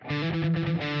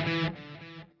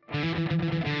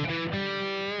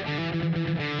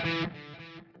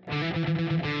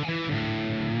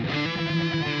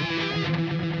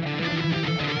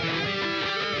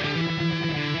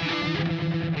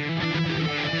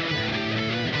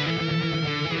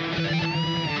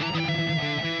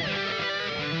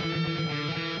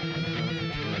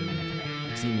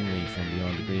Seemingly from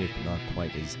beyond the grave, but not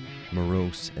quite as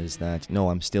morose as that. No,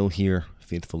 I'm still here,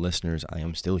 faithful listeners. I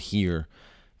am still here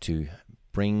to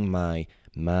bring my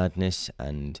madness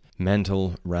and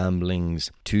mental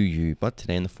ramblings to you, but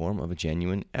today in the form of a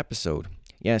genuine episode.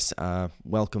 Yes,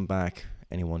 welcome back,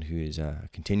 anyone who is a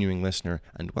continuing listener,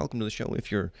 and welcome to the show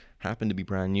if you happen to be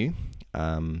brand new.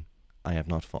 I have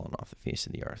not fallen off the face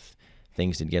of the earth.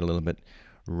 Things did get a little bit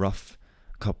rough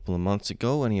a couple of months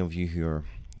ago. Any of you who are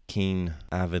keen,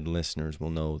 avid listeners will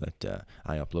know that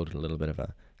I uploaded a little bit of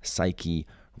a psyche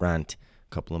rant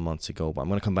a couple of months ago, but I'm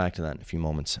going to come back to that in a few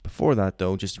moments. Before that,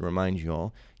 though, just to remind you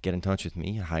all, get in touch with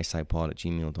me.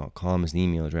 highsidepod@gmail.com is the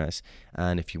email address,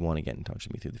 and if you want to get in touch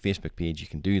with me through the Facebook page, you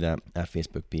can do that. That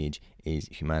Facebook page is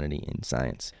Humanity in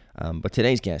Science. But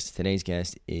today's guest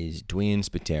is Dwayne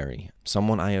Spiteri,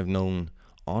 someone I have known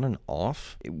on and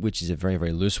off, which is a very,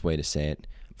 very loose way to say it,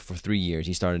 for 3 years.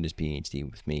 He started his PhD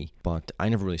with me, but I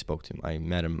never really spoke to him. I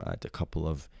met him at a couple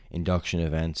of induction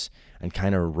events and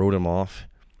kind of wrote him off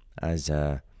as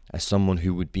someone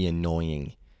who would be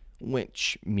annoying,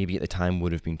 which maybe at the time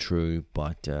would have been true,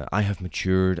 but I have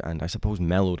matured and I suppose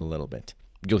mellowed a little bit.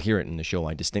 You'll hear it in the show.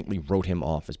 I distinctly wrote him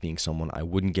off as being someone I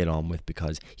wouldn't get on with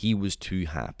because he was too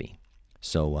happy.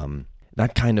 So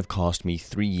that kind of cost me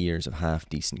 3 years of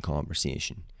half-decent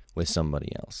conversation with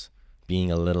somebody else,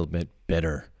 being a little bit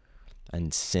bitter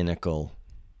and cynical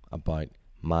about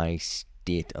my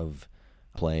state of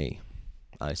play,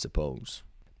 I suppose.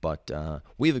 But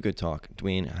we have a good talk.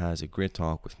 Dwayne has a great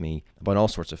talk with me about all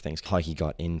sorts of things, how he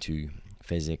got into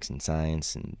physics and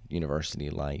science and university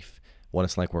life, what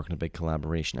it's like working in a big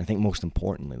collaboration. I think most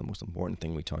importantly, the most important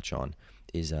thing we touch on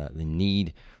is the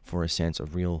need for a sense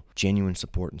of real, genuine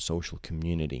support and social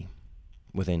community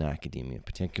within academia,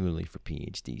 particularly for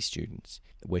PhD students,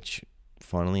 which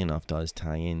funnily enough does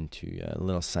tie into a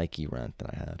little psyche rant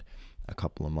that I had a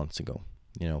couple of months ago.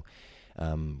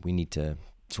 We need to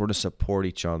sort of support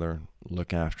each other,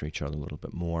 look after each other a little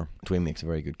bit more. Dwayne makes a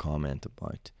very good comment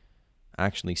about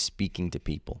actually speaking to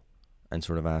people and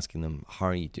sort of asking them, how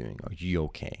are you doing? Are you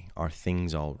okay? Are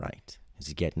things all right? Is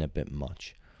it getting a bit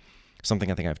much? Something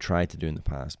I think I've tried to do in the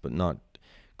past, but not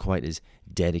quite as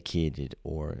dedicated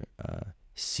or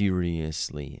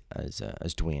seriously as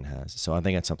Dwayne has. So I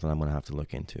think that's something I'm going to have to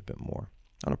look into a bit more.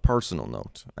 On a personal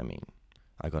note, I mean,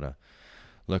 I got to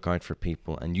look out for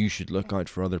people, and you should look out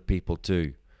for other people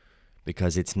too,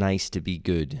 because it's nice to be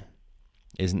good.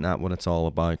 Isn't that what it's all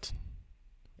about?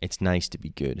 It's nice to be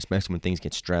good, especially when things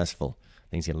get stressful,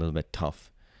 things get a little bit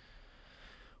tough,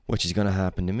 which is going to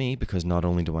happen to me because not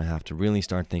only do I have to really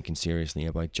start thinking seriously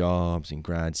about jobs and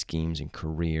grad schemes and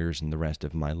careers and the rest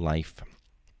of my life,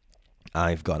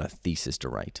 I've got a thesis to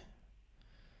write,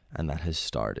 and that has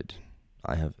started.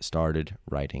 I have started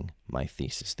writing my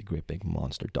thesis, the great big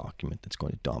monster document that's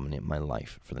going to dominate my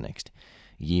life for the next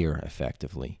year,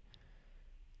 effectively.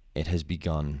 It has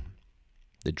begun.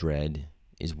 The dread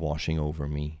is washing over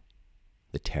me.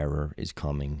 The terror is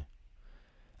coming,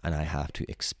 and I have to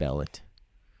expel it.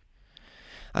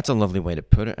 That's a lovely way to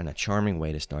put it, and a charming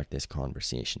way to start this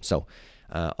conversation. So,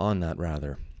 on that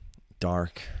rather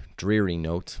dark, dreary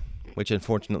note, which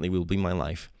unfortunately will be my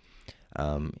life,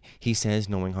 he says,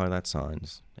 knowing how that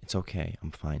sounds, it's okay,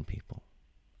 I'm fine, people.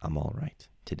 I'm all right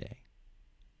today.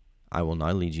 I will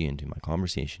now lead you into my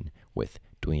conversation with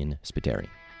Dwayne Spiteri.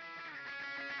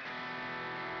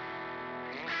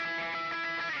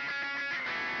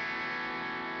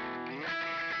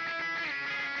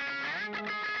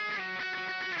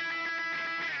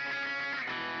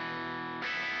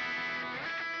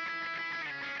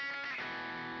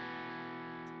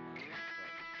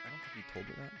 Told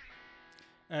me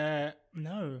that?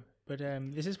 No, but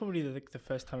this is probably the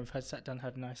first time we've sat down and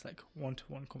had a nice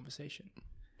one-to-one conversation.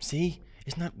 See,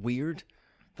 isn't that weird?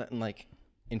 That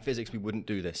in physics we wouldn't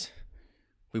do this.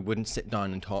 We wouldn't sit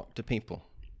down and talk to people.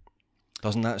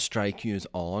 Doesn't that strike you as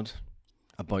odd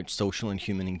about social and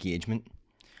human engagement?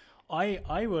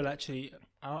 I will actually.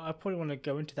 I probably want to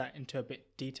go into a bit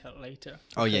detail later.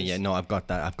 Oh yeah. No, I've got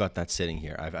that sitting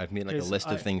here. I've made a list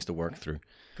of things to work through.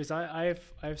 Because I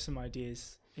have some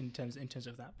ideas in terms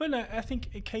of that. But no, I think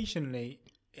occasionally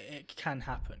it can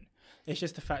happen. It's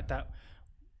just the fact that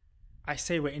I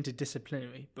say we're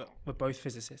interdisciplinary, but we're both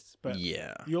physicists. But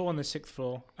yeah, you're on the 6th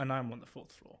floor and I'm on the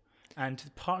 4th floor. And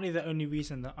partly the only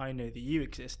reason that I know that you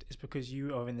exist is because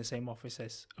you are in the same office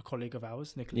as a colleague of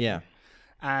ours, Nicolina. Yeah.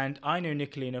 And I know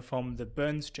Nicolina from the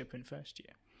Burns trip in first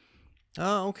year.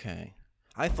 Oh, okay.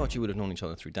 I thought you would have known each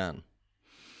other through Dan.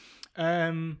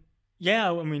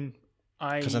 Yeah, I mean,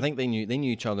 because I think they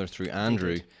knew each other through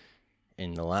Andrew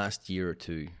in the last year or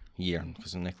two.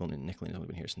 Because Nicolina's only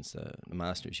been here since the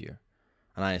master's year,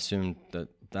 and I assumed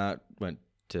that went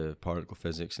to particle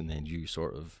physics, and then you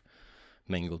sort of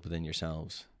mingled within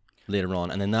yourselves later on,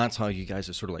 and then that's how you guys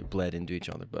have sort of like bled into each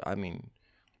other. But I mean,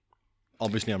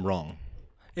 obviously I'm wrong.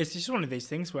 It's just one of these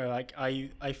things where like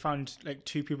I found like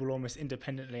two people almost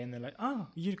independently, and they're like, oh,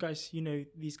 you guys, you know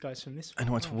these guys from this. I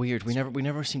know, it's weird. We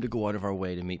never seem to go out of our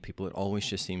way to meet people. It always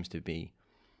just seems to be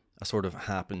a sort of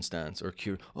happenstance or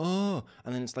cure. Oh,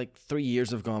 and then it's like 3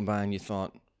 years have gone by, and you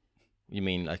thought, you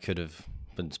mean I could have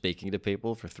been speaking to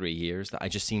people for 3 years? That I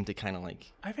just seem to kind of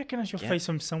like. I recognize your face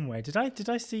from somewhere. Did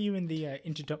I see you in the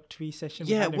introductory session?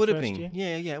 Yeah, it would have been.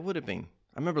 Yeah, it would have been.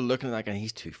 I remember looking at that guy.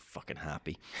 He's too fucking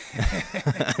happy,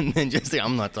 and then just like,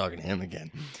 I'm not talking to him again.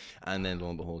 And then lo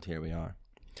and behold, here we are.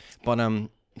 But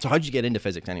so how did you get into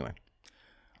physics anyway?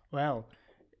 Well,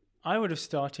 I would have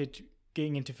started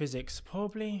getting into physics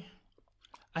probably,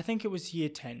 I think it was year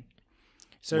 10.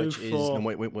 So which is, no,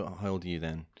 wait, how old are you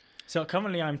then? So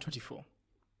currently I'm 24.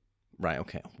 Right,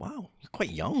 okay. Wow, you're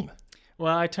quite young.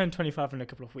 Well, I turned 25 in a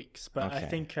couple of weeks, but okay. I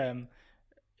think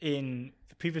in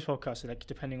the previous podcast, like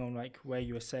depending on like where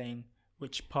you were saying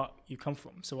which part you come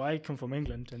from. So I come from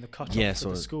England, and the cutoff for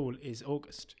the school is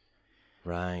August.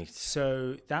 Right.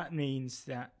 So that means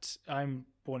that I'm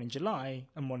born in July.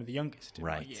 I'm one of the youngest in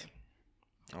my year.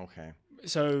 Okay.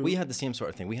 So we had the same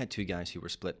sort of thing. We had two guys who were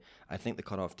split. I think the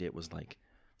cutoff date was like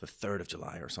the 3rd of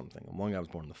July or something. And one guy was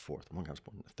born on the 4th, and one guy was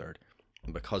born on the 3rd.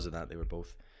 And because of that, they were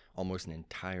both almost an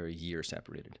entire year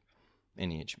separated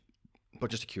in age.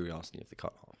 But just a curiosity of the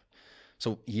cutoff.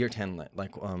 So year 10,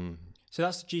 so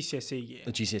that's the GCSE year.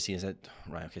 The GCSE is it?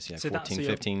 Right, okay, so, so 14,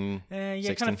 15,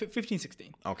 16? Kind of 15,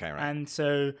 16. Okay, right. And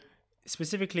so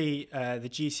specifically the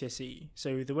GCSE,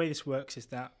 so the way this works is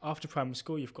that after primary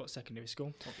school, you've got secondary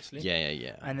school, obviously.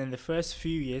 Yeah. And then the first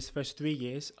 3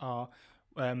 years are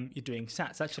you're doing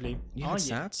SATs. Actually, you had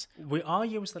SATs? Our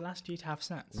year was the last year to have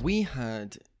SATs. We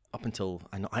had, up until,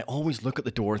 I always look at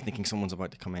the door thinking someone's about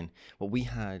to come in, but we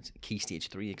had Key Stage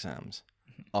 3 exams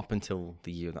up until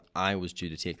the year that I was due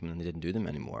to take them, and they didn't do them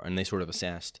anymore. And they sort of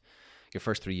assessed your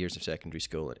first 3 years of secondary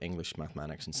school at English,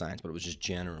 mathematics, and science, but it was just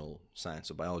general science.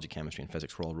 So biology, chemistry, and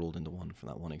physics were all rolled into one for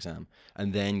that one exam.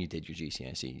 And then you did your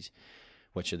GCSEs,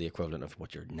 which are the equivalent of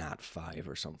what your Nat 5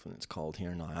 or something it's called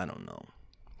here now. I don't know.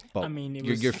 But I mean,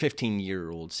 your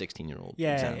 15-year-old, 16-year-old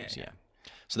exams, yeah.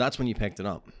 So that's when you picked it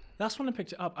up. That's when I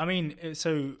picked it up. I mean,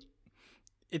 so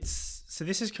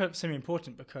this is kind of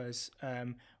semi-important because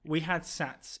we had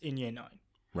SATs in year 9.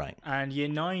 Right. And year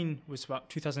 9 was about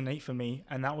 2008 for me,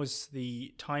 and that was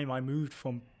the time I moved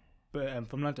from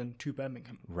London to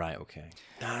Birmingham. Right, okay.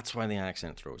 That's why the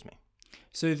accent throws me.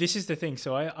 So this is the thing.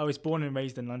 So I was born and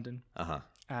raised in London. Uh-huh.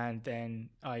 And then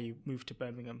I moved to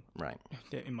Birmingham. Right.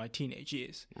 In my teenage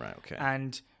years. Right, okay.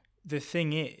 And the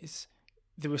thing is,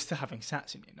 they were still having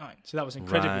SATs in year 9. So that was an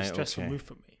incredibly stressful move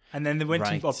for me. And then they went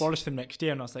to abolish them next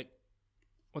year, and I was like,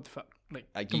 what the fuck?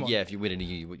 Come on. Yeah, if you waited a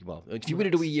year,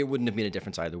 waited a year, wouldn't have made a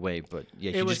difference either way. But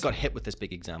yeah, you just got hit with this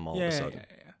big exam all of a sudden.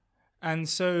 Yeah. And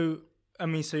so, I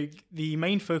mean, so the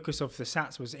main focus of the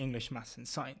SATs was English, maths, and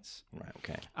science. Right.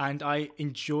 Okay. And I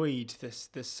enjoyed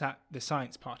the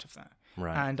science part of that.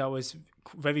 Right. And I was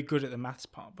very good at the maths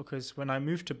part because when I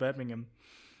moved to Birmingham,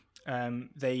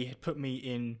 they had put me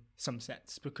in some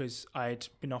sets because I'd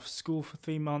been off school for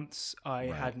 3 months. I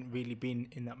hadn't really been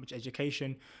in that much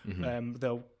education. Mm-hmm. They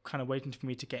were kind of waiting for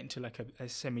me to get into like a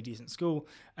semi-decent school.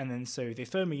 And then so they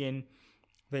throw me in,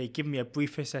 they give me a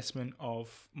brief assessment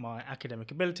of my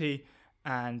academic ability,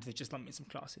 and they just lump me in some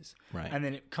classes. Right. And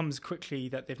then it comes quickly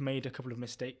that they've made a couple of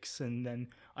mistakes, and then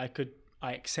I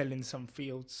excel in some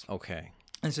fields. Okay.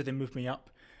 And so they moved me up.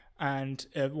 And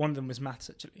one of them was maths,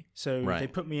 actually. So they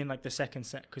put me in like the second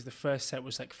set because the first set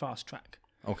was like fast track.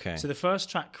 Okay. So the first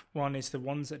track one is the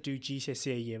ones that do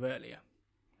GCSE a year earlier.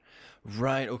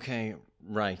 Right, okay,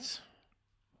 right.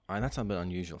 That's a bit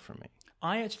unusual for me.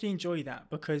 I actually enjoy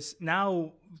that because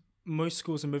now most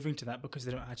schools are moving to that because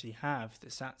they don't actually have the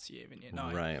SATs year in year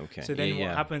 9. Right, okay. So then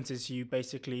what happens is you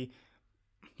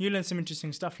learn some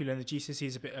interesting stuff. You learn the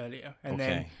GCSEs a bit earlier. And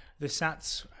then the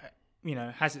SATs,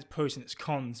 has its pros and its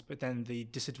cons, but then the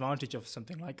disadvantage of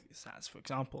something like SATs, for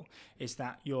example, is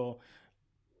that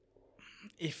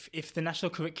if the national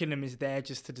curriculum is there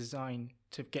just to design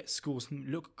to get schools to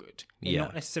look good, you're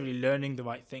not necessarily learning the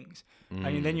right things.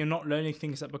 And then you're not learning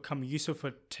things that become useful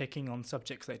for taking on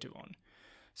subjects later on.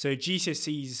 So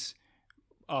GCSEs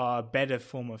are a better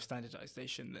form of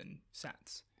standardization than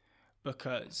SATs,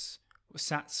 because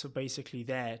SATs are basically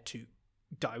there to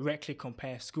directly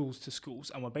compare schools to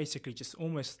schools, and we're basically just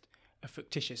almost a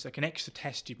fictitious, like an extra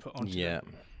test you put onto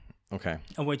them. Okay.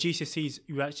 And where GCSEs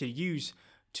you actually use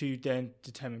to then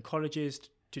determine colleges,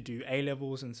 to do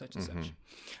A-levels and such and such.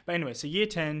 But anyway, so year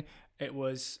 10, it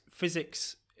was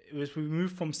physics. We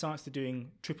moved from science to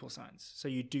doing triple science. So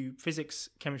you do physics,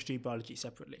 chemistry, biology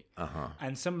separately.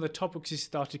 And some of the topics you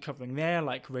started covering there,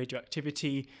 like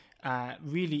radioactivity,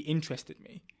 really interested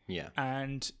me. Yeah.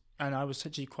 And I was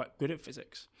actually quite good at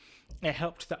physics. It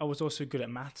helped that I was also good at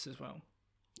maths as well.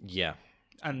 Yeah.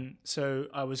 And so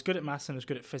I was good at maths and I was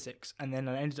good at physics. And then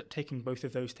I ended up taking both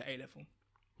of those to A-level.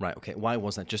 Right, okay. Why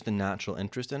was that? Just a natural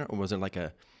interest in it? Or was it like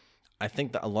I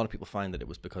think that a lot of people find that it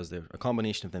was because they're a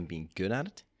combination of them being good at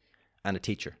it and a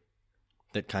teacher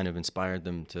that kind of inspired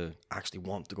them to actually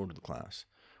want to go to the class.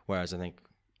 Whereas I think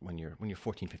when you're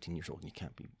 14, 15 years old and you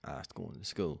can't be asked to go into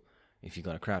school, if you've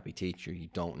got a crappy teacher, you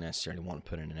don't necessarily want to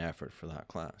put in an effort for that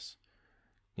class.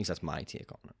 At least that's my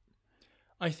take on it.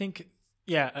 I think,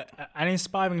 an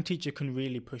inspiring teacher can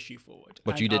really push you forward.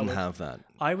 But you didn't have that.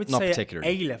 I would Not say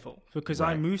particularly. A-level, because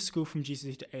I moved school from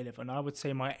GCSE to A-level, and I would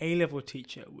say my A-level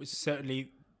teacher was certainly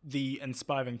the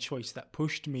inspiring choice that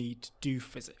pushed me to do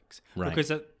physics. Right. Because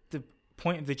at the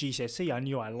point of the GCSE, I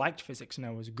knew I liked physics and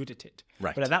I was good at it.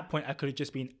 Right. But at that point, I could have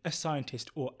just been a scientist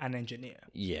or an engineer.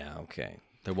 Yeah, okay.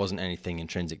 There wasn't anything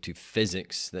intrinsic to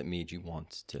physics that made you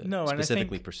want to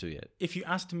specifically pursue it. If you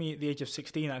asked me at the age of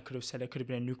 16, I could have said I could have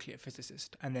been a nuclear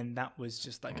physicist. And then that was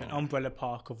just like an umbrella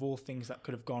park of all things that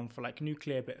could have gone for like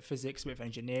nuclear, a bit of physics, a bit of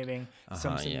engineering,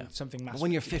 something massive. But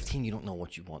when you're 15, you don't know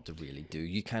what you want to really do.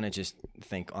 You kind of just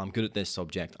think, I'm good at this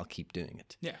subject, I'll keep doing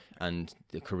it. Yeah. And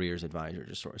the careers advisor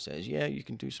just sort of says, yeah, you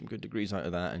can do some good degrees out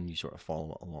of that, and you sort of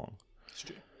follow it along. It's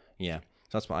true. Yeah.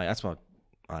 So that's what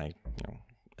I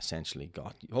essentially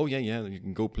got. Oh yeah, you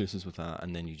can go places with that,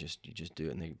 and then you just do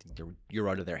it, and you're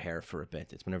out of their hair for a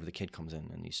bit. It's whenever the kid comes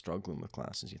in and he's struggling with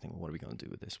classes, you think, well, what are we going to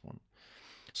do with this one?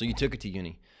 So you took it to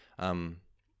uni.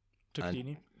 Took it to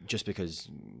uni just because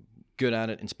good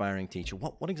at it, inspiring teacher.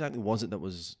 What exactly was it that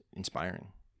was inspiring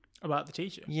about the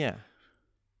teacher? Yeah.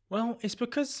 Well, it's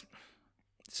because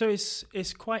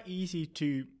it's quite easy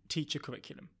to teach a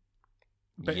curriculum.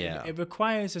 But it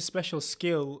requires a special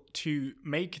skill to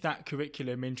make that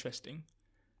curriculum interesting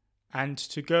and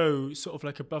to go sort of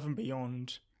like above and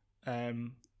beyond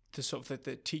the sort of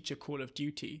the teacher call of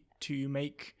duty to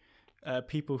make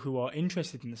people who are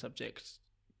interested in the subject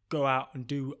go out and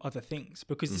do other things,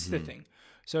 because this is the thing.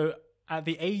 So at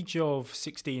the age of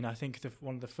 16, I think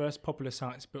one of the first popular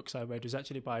science books I read was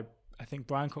actually by, I think,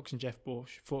 Brian Cox and Jeff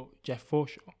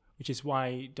Forshaw, which is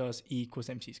Y does E equals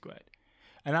MC squared.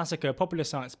 And that's like a popular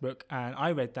science book, and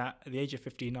I read that at the age of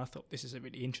 15. I thought, this is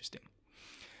really interesting.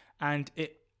 And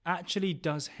it actually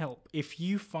does help. If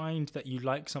you find that you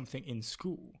like something in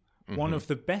school, one of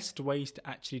the best ways to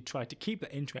actually try to keep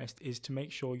that interest is to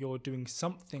make sure you're doing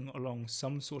something along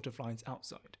some sort of lines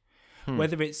outside.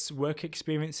 Whether it's work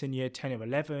experience in year 10 or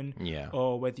 11,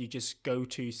 or whether you just go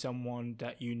to someone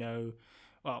that you know.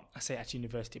 Well, I say at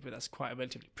university, but that's quite a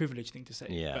relatively privileged thing to say.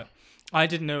 Yeah. But I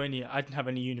didn't have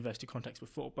any university contacts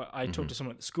before, but I talked to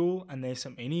someone at the school and they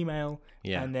sent me an email.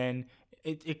 Yeah. And then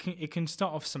it can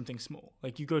start off something small.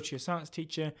 Like you go to your science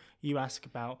teacher, you ask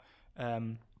about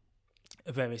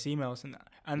various emails and that.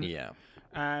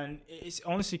 And it's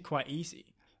honestly quite easy.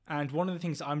 And one of the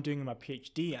things that I'm doing in my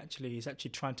PhD actually is actually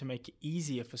trying to make it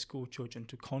easier for school children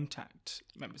to contact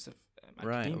members of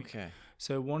academia. Right, okay.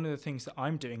 So one of the things that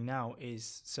I'm doing now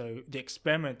is, so the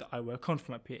experiment that I work on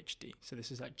for my PhD, so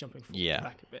this is like jumping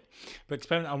back a bit, but the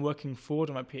experiment I'm working forward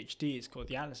on my PhD is called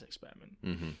the Atlas experiment.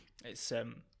 It's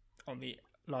on the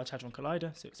Large Hadron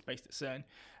Collider, so it's based at CERN,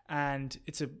 and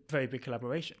it's a very big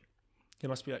collaboration. There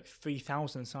must be like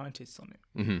 3,000 scientists on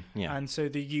it. And so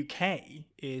the UK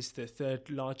is the third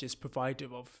largest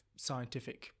provider of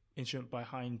scientific instrument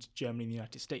behind Germany and the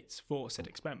United States for said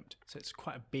experiment. So it's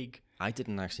quite a big... I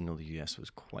didn't actually know the US was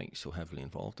quite so heavily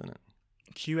involved in it.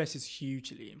 US is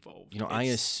hugely involved. You know, I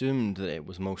assumed that it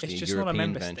was mostly a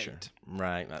European venture. State.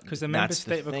 Right. Because the member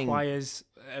state requires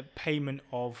a payment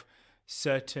of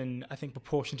certain, I think,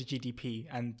 proportion to GDP.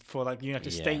 And for like the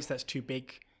United States, that's too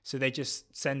big. So they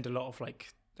just send a lot of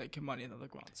like money and other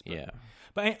grants.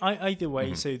 But either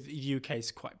way, so the UK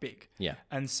is quite big. Yeah.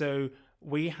 And so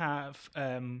we have...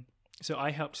 so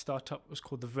I helped start up what's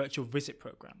called the Virtual Visit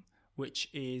Program, which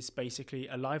is basically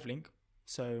a live link.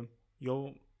 So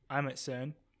I'm at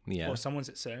CERN, or someone's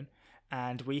at CERN,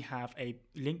 and we have a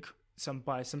link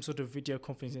by some sort of video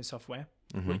conferencing software,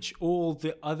 which all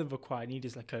the other required need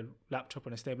is like a laptop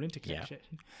and a stable interconnection.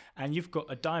 And you've got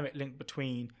a direct link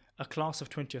between a class of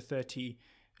 20 or 30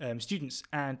 students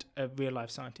and a real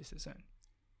life scientist at CERN.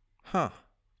 Huh.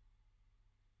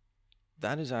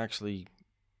 That is actually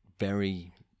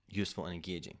very useful and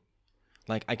engaging.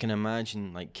 Like, I can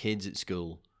imagine like kids at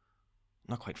school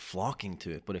not quite flocking to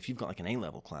it, but if you've got like an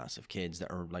A-level class of kids that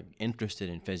are like interested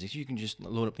in physics, you can just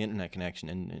load up the internet connection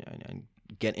and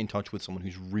get in touch with someone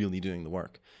who's really doing the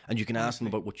work, and you can ask them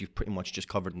about what you've pretty much just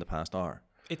covered in the past hour.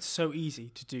 It's so easy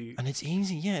to do, and it's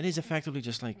easy. Yeah, it is effectively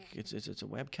just like it's a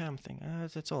webcam thing.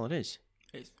 That's all it is.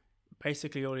 It's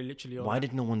basically literally all. Why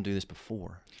did no one do this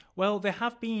before? Well, there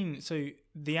have been, so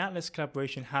the Atlas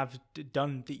collaboration have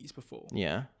done these before.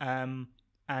 Yeah.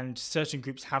 And certain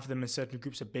groups have them, and certain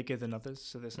groups are bigger than others.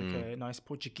 So there's like a nice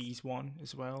Portuguese one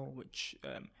as well, which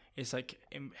is like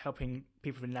helping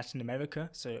people in Latin America.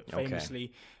 So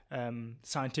famously,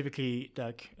 scientifically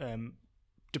like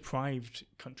deprived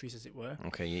countries, as it were.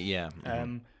 Okay. Yeah.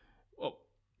 Well,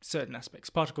 certain aspects,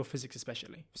 particle physics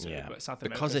especially. So, but South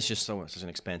America, because it's just such an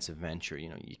expensive venture. You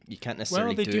know, you can't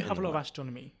necessarily. Well, they do have a lot of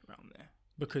astronomy around there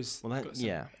because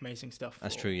amazing stuff.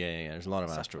 That's true. Yeah. There's a lot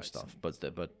of astro stuff, but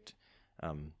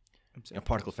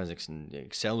particle physics and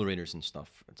accelerators and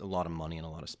stuff, it's a lot of money and a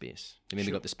lot of space. They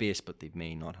maybe got the space, but they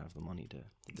may not have the money to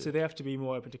do so they have to be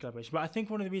more open to collaboration. But I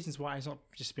think one of the reasons why it's not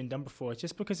just been done before is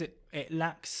just because it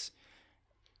lacks,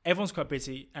 everyone's quite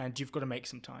busy and you've got to make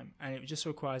some time, and it just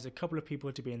requires a couple of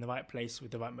people to be in the right place with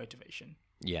the right motivation.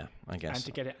 Yeah, I guess. And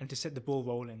to get it and to set the ball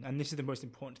rolling. And this is the most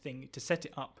important thing, to set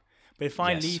it up. But if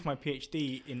I leave my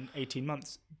PhD in 18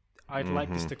 months, I'd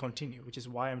like this to continue, which is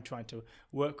why I'm trying to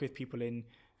work with people in.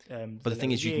 But the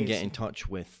thing is, you can get in touch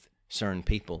with CERN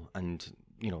people, and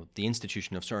the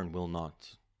institution of CERN will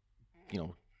not,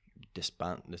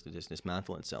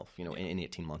 dismantle itself. In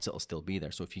 18 months, it'll still be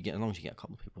there. So as long as you get a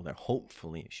couple of people there,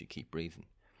 hopefully it should keep breathing.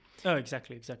 Oh,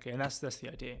 exactly, and that's the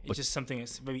idea. It's just something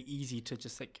that's very easy to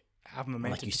just like have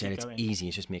momentum. Like you said, it's easy.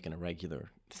 It's just making a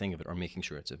regular thing of it, or making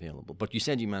sure it's available. But you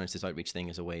said you managed this outreach thing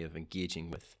as a way of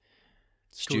engaging with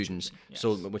students,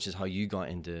 so which is how you got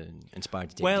inspired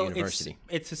to take to university.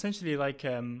 It's essentially like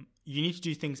you need to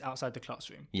do things outside the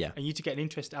classroom. Yeah, and you need to get an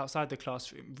interest outside the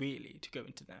classroom really to go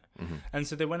into that. And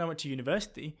so then when I went to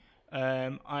university,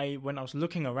 when I was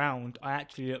looking around, I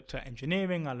actually looked at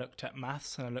engineering, I looked at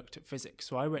maths, and I looked at physics.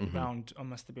 So I went around, I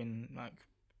must have been like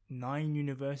 9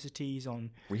 universities on.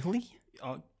 Really?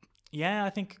 Yeah, I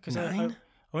think because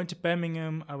I went to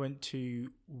Birmingham, I went to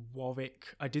Warwick.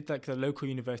 I did like the local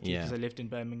university because I lived in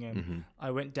Birmingham.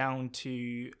 I went down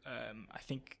to, I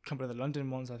think, a couple of the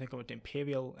London ones. I think I went to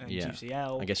Imperial and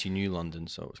UCL. I guess you knew London,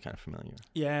 so it was kind of familiar.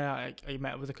 Yeah, I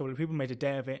met with a couple of people, made a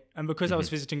day of it. And because I was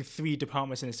visiting 3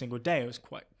 departments in a single day, it was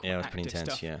quite it was pretty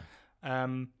intense,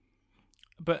 stuff.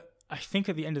 But I think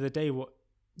at the end of the day, what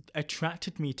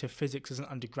attracted me to physics as an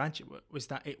undergraduate was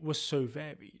that it was so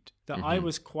varied, that I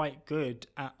was quite good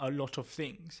at a lot of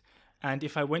things. And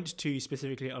if I went to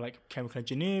specifically like chemical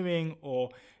engineering or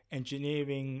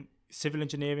engineering, civil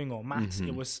engineering or maths,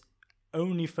 it was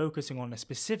only focusing on a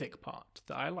specific part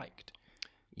that I liked.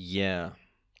 Yeah.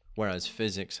 Whereas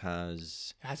physics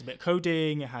has a bit of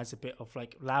coding, it has a bit of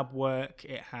like lab work,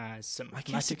 it has some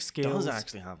mathematics skills. It does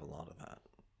actually have a lot of that.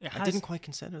 I didn't quite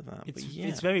consider that.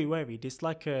 It's very varied. It's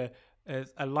like a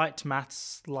light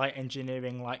maths, light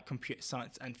engineering, light computer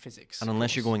science, and physics. And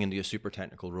unless you're going into a super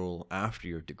technical role after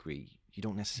your degree, you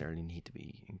don't necessarily need to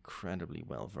be incredibly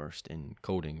well versed in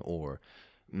coding or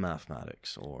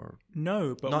mathematics or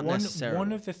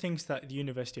one of the things that the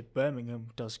University of Birmingham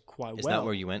does quite well. Is that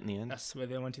where you went in the end? That's where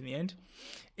they went in the end.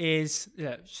 Is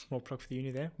small plug for the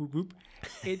uni there. Whoop whoop.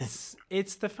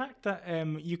 It's the fact that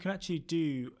you can actually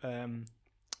do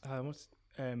I don't want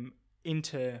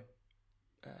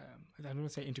to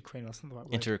say intercranial, that's not the right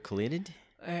word. Intercalated?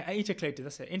 Intercalated,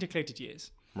 that's it. Intercalated years.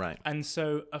 Right. And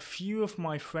so a few of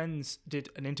my friends did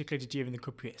an intercalated year in the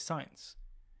computer science.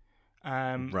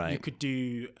 Right. You could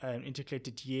do an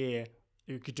intercalated year,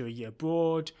 you could do a year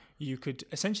abroad, you could,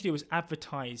 essentially it was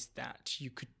advertised that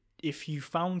you could, if you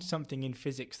found something in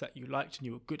physics that you liked and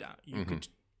you were good at, you could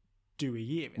do a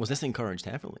year. Was this encouraged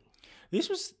heavily? This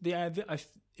was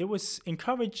it was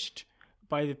encouraged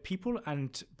by the people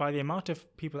and by the amount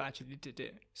of people that actually did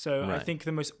it. So I think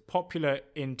the most popular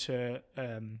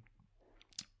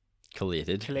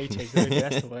collated,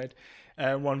 that's the word,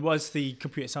 one was the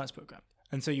computer science program.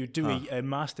 And so you do a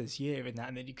master's year in that,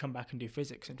 and then you come back and do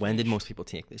physics. And when did most people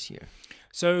take this year?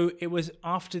 So it was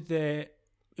after the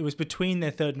it was between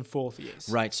their third and fourth years.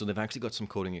 Right, so they've actually got some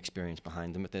coding experience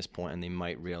behind them at this point, and they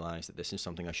might realize that this is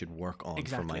something I should work on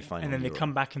for my final and then year. They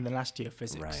come back in the last year of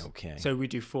physics. Right, okay. So we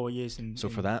do 4 years. So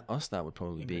for that would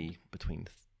probably be between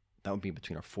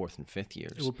our fourth and fifth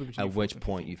years. It would be at which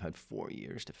point you've had 4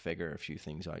 years to figure a few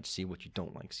things out, see what you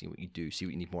don't like, see what you do, see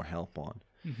what you need more help on.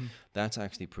 Mm-hmm. That's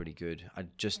actually pretty good. I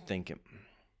just think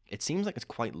it seems like it's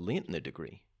quite late in the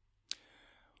degree.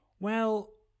 Well,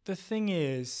 the thing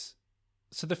is,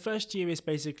 so the first year is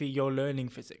basically you're learning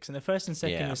physics, and the first and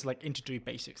second is like introductory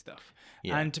basic stuff.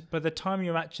 Yeah. And by the time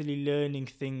you're actually learning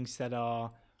things that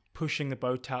are pushing the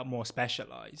boat out more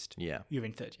specialized, you're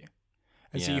in third year.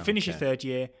 And so you finish your third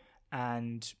year,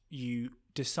 and you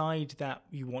decide that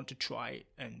you want to try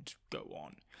and go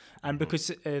on. And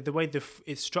because the way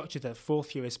it's structured, the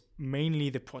fourth year is mainly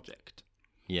the project.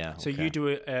 Yeah. So you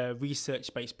do a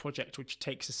research-based project, which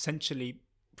takes essentially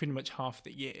pretty much half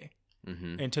the year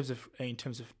in terms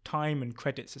of time and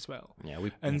credits as well. Yeah.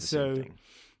 And so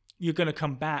you're going to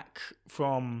come back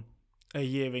from a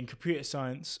year in computer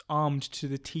science armed to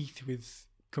the teeth with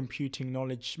computing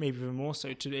knowledge, maybe even more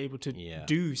so, to be able to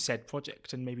do said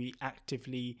project and maybe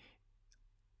actively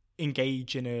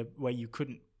engage in a way you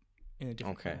couldn't in a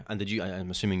different way. And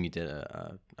I'm assuming you did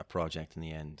a project in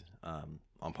the end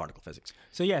on particle physics.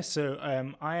 So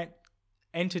I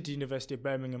entered the University of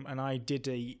Birmingham and I did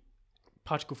a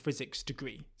particle physics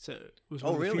degree. So it was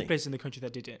one of the few places in the country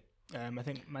that did it. I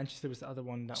think Manchester was the other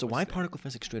one. So why particle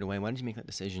physics straight away? Why did you make that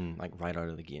decision like right out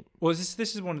of the gate? Well,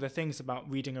 this is one of the things about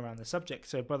reading around the subject.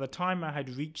 So by the time I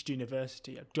had reached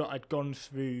university, I'd gone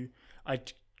through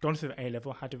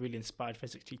A-level, had a really inspired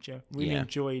physics teacher, really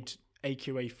enjoyed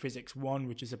AQA Physics 1,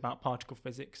 which is about particle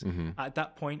physics. Mm-hmm. At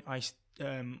that point,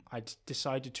 I'd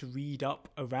decided to read up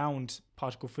around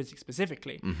particle physics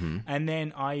specifically. Mm-hmm. And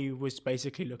then I was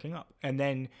basically looking up. And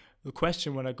then the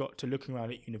question when I got to looking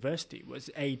around at university was,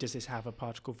 A, does this have a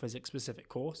particle physics specific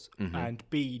course? Mm-hmm. And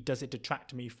B, does it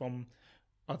detract me from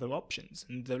other options?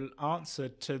 And the answer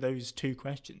to those two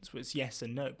questions was yes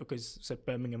and no, because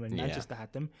Birmingham and Manchester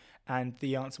had them. And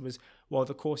the answer was, well,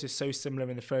 the course is so similar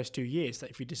in the first 2 years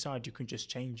that if you decide, you can just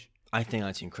change. I think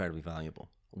that's incredibly valuable.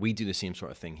 We do the same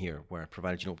sort of thing here, where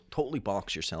provided you don't totally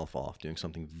box yourself off doing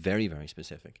something very, very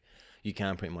specific, you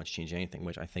can pretty much change anything,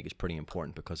 which I think is pretty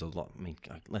important because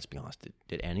let's be honest,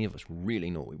 did any of us really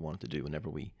know what we wanted to do whenever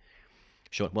we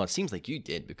showed? Well, it seems like you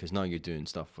did, because now you're doing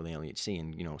stuff for the LHC,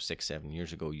 and 6-7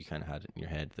 years ago you kind of had it in your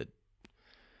head that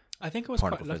I think I was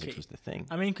particle quite lucky. Physics was the thing.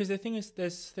 I mean, because the thing is,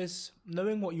 there's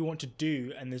knowing what you want to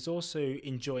do, and there's also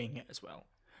enjoying it as well.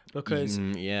 Because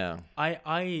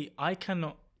I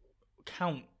cannot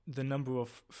count the number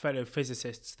of fellow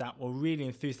physicists that were really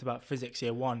enthused about physics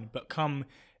year one, but come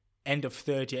end of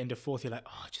third year, end of fourth year, like,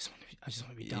 I just want to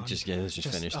be done. Let's just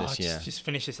finish this. Just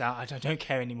finish this out. I don't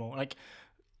care anymore. Like,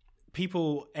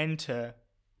 people enter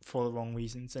for the wrong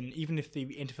reasons, and even if they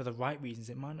enter for the right reasons,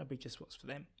 it might not be just what's for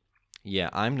them. Yeah,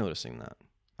 I'm noticing that.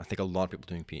 I think a lot of people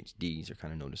doing PhDs are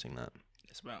kind of noticing that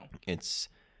as well. It's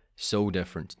so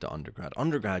different to undergrad.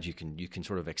 Undergrad, you can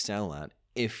sort of excel at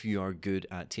if you are good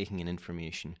at taking in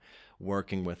information,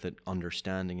 working with it,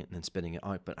 understanding it, and then spitting it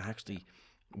out. But actually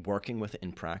working with it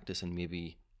in practice and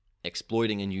maybe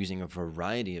exploiting and using a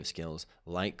variety of skills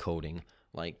like coding,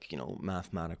 like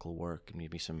mathematical work, and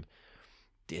maybe some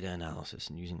data analysis,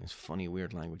 and using this funny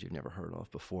weird language you've never heard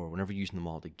of before. Whenever using them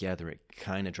all together, it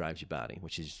kind of drives you batty,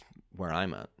 which is where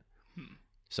I'm at.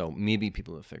 So maybe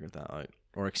people have figured that out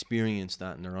or experienced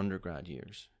that in their undergrad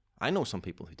years. I know some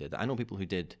people who did that. I know people who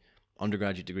did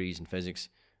undergraduate degrees in physics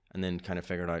and then kind of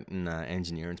figured out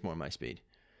engineering's more my speed.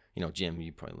 Jim,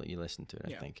 you listened to it,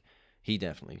 I think. He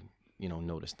definitely,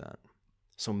 noticed that.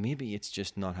 So maybe it's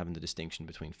just not having the distinction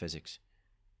between physics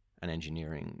and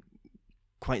engineering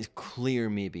quite as clear,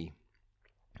 maybe,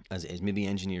 as it is. Maybe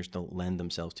engineers don't lend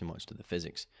themselves too much to the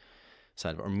physics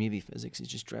side of it. Or maybe physics is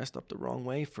just dressed up the wrong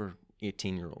way for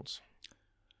 18-year-olds.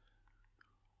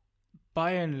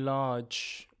 By and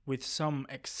large, with some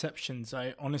exceptions,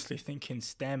 I honestly think in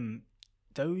STEM,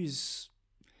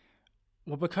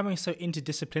 we're becoming so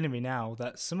interdisciplinary now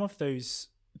that some of those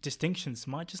distinctions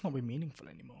might just not be meaningful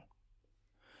anymore.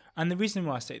 And the reason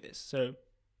why I say this, so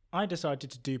I decided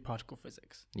to do particle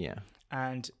physics. Yeah.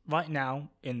 And right now,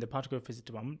 in the particle physics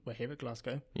department, we're here at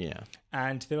Glasgow. Yeah.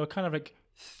 And there are kind of like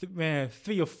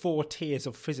 3 or 4 tiers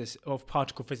of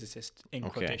particle physicists in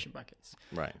quotation brackets.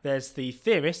 Right. There's the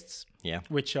theorists,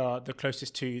 which are the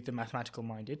closest to the mathematical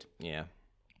minded. Yeah.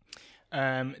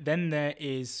 Then there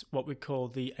is what we call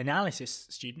the analysis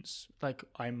students, like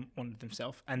I'm one of them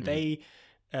myself, and they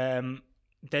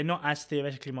they're not as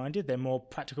theoretically minded. They're more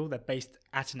practical. They're based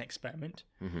at an experiment.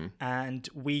 And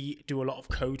we do a lot of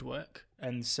code work.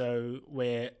 And so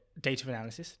we're data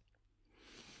analysis.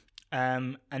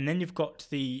 And then you've got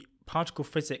the particle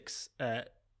physics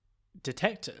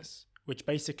detectors, which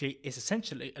basically is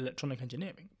essentially electronic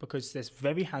engineering, because there's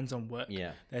very hands-on work.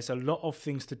 Yeah. There's a lot of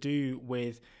things to do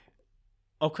with,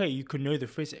 okay, you can know the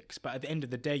physics, but at the end of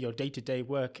the day, your day-to-day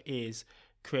work is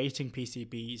creating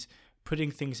PCBs,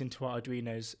 putting things into our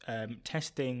Arduinos,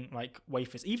 testing like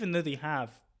wafers, even though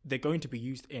they're going to be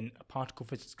used in a particle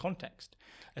physics context.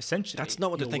 Essentially, that's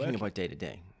not what they're thinking about day to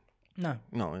day. No.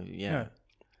 No.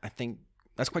 I think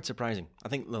that's quite surprising. I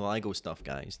think the LIGO stuff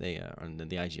guys, and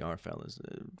the IGR fellas,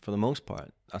 for the most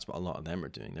part, that's what a lot of them are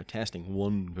doing. They're testing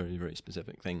one very, very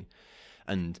specific thing.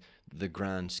 And the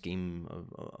grand scheme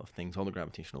of things, all the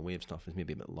gravitational wave stuff is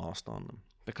maybe a bit lost on them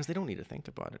because they don't need to think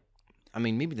about it. I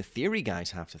mean, maybe the theory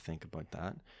guys have to think about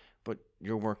that, but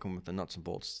you're working with the nuts and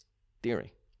bolts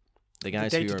theory. The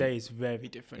guys the day-to-day is very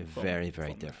different. Very,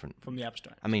 very different from the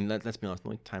abstract. I mean, let's be honest, the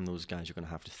only time those guys are going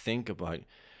to have to think about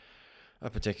a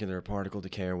particular particle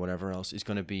decay or whatever else is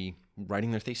going to be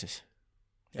writing their thesis.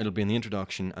 Yeah. It'll be in the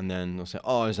introduction, and then they'll say,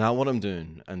 "Oh, is that what I'm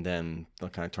doing?" And then they'll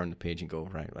kind of turn the page and go,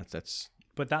 "Right, that's."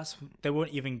 But they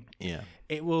won't even. Yeah.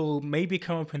 It will maybe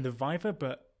come up in the Viva,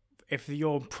 but if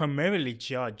you're primarily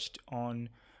judged on,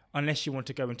 unless you want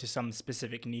to go into some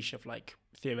specific niche of like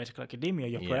theoretical academia,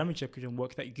 you're primarily judged on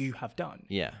work that you have done.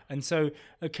 Yeah. And so,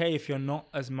 okay, if you're not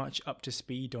as much up to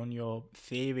speed on your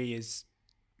theory as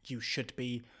you should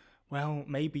be, well,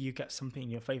 maybe you get something in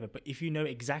your favor. But if you know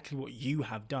exactly what you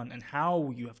have done and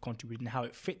how you have contributed and how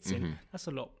it fits in, that's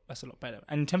a lot better.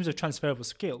 And in terms of transferable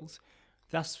skills,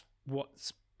 that's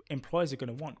what employers are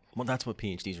going to want. Well, that's what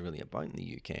PhDs are really about in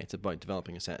the UK. It's about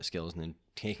developing a set of skills and then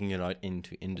taking it out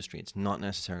into industry. It's not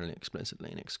necessarily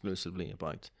explicitly and exclusively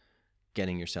about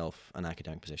getting yourself an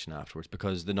academic position afterwards,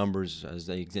 because the numbers as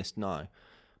they exist now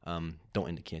don't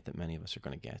indicate that many of us are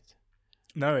going to get.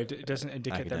 No, it doesn't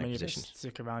indicate that many positions. Of us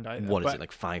stick around either. What is it,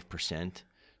 like 5%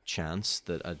 chance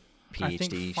that a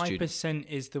PhD student... I think 5%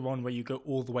 is the one where you go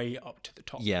all the way up to the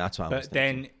top. Yeah, that's what I was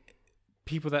thinking. But then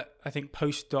people that, I think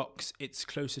postdocs, it's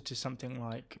closer to something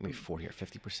like... maybe 40 or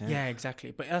 50%? Yeah,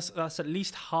 exactly. But that's at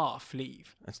least half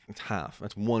leave. It's half.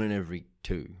 That's 1 in every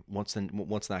 2. What's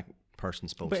that person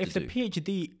supposed to do? But if the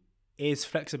PhD is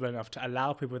flexible enough to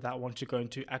allow people that want to go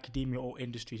into academia or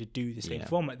industry to do the same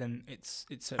format, then it's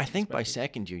I think by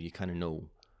second year you kind of know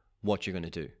what you're going to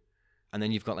do, and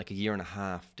then you've got like a year and a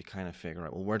half to kind of figure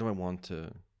out, well, where do I want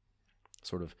to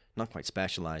sort of not quite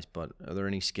specialize, but are there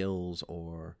any skills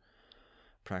or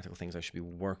practical things I should be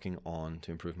working on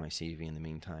to improve my CV in the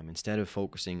meantime, instead of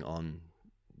focusing on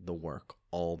the work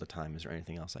all the time. Is there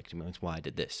anything else I can do? That's why I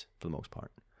did this for the most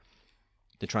part.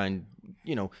 To try and,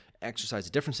 exercise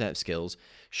a different set of skills,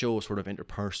 show a sort of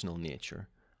interpersonal nature,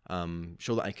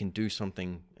 show that I can do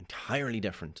something entirely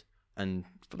different, and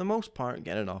for the most part,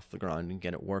 get it off the ground and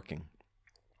get it working.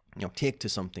 Take to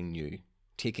something new,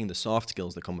 taking the soft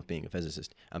skills that come with being a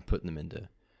physicist and putting them into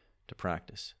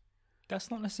practice. That's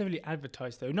not necessarily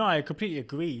advertised, though. No, I completely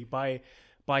agree.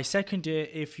 By second year,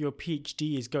 if your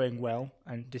PhD is going well,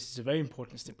 and this is a very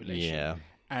important stipulation,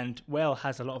 and well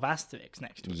has a lot of asterisks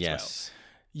next to it as well,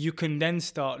 you can then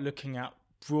start looking at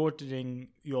broadening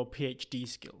your PhD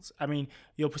skills. I mean,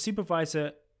 your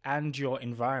supervisor and your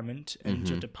environment and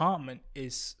your department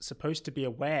is supposed to be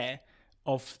aware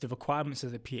of the requirements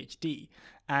of the PhD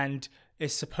and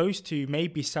is supposed to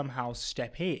maybe somehow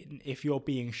step in if you're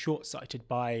being short-sighted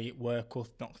by work or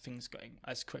not things going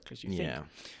as quickly as you think.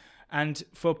 And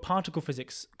for particle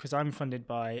physics, because I'm funded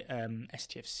by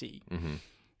STFC,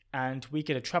 and we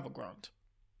get a travel grant.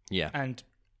 And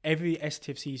every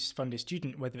STFC funded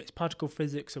student, whether it's particle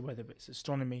physics or whether it's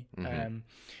astronomy,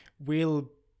 will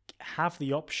have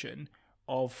the option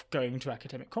of going to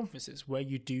academic conferences where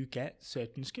you do get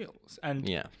certain skills.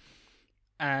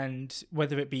 And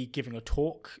whether it be giving a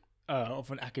talk of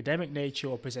an academic nature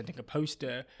or presenting a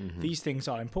poster, these things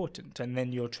are important. And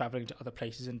then you're traveling to other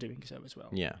places and doing so as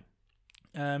well.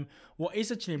 What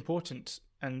is actually important,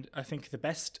 and I think the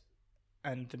best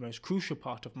and the most crucial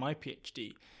part of my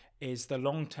PhD, is the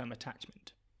long-term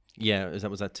attachment. Was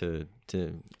that to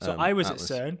so I was Atlas.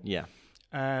 at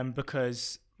CERN.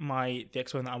 Because the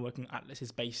experiment that I'm working on, Atlas,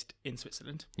 is based in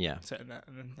Switzerland. So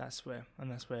and that's where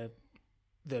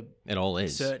it all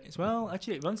is. CERN is. Well,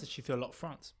 actually, it runs through a lot of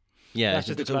France.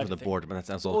 It's over the border, but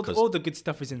that's all. All the good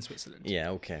stuff is in Switzerland.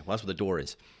 Okay. Well, that's where the door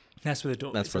is. That's where the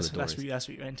door is. That's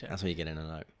where you enter. That's where you get in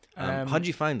and out. How did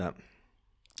you find that?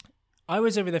 I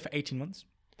was over there for 18 months.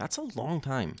 That's a long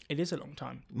time. It is a long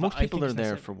time. Most people are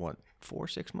there for what,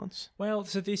 4-6 months? Well,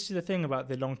 so this is the thing about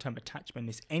the long-term attachment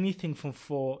is anything from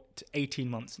 4 to 18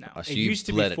 months now. Oh, so it you used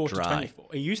to let be it 4 to dry. 24.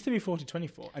 It used to be 4 to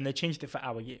 24, and they changed it for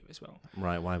our year as well.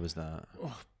 Right, why was that?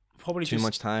 Probably Too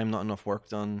much time, not enough work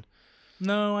done?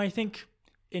 No, I think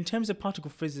in terms of particle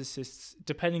physicists,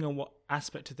 depending on what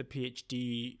aspect of the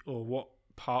PhD or what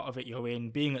part of it you're in,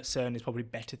 being at CERN is probably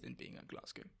better than being at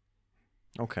Glasgow.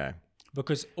 Okay.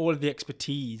 Because all of the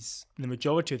expertise, the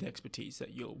majority of the expertise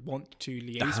that you'll want to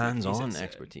liaise The with hands-on is at CERN.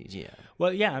 expertise, yeah.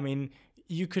 Well, yeah, I mean,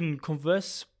 you can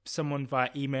converse someone via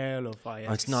email or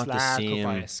via It's not the Slack same.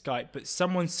 or via Skype, but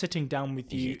someone sitting down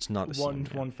with you It's not the same,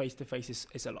 one face-to-face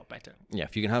is a lot better. Yeah,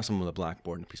 if you can have someone with a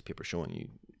blackboard and a piece of paper showing you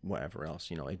whatever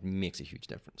else, it makes a huge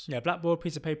difference. Yeah, blackboard,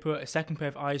 piece of paper, a second pair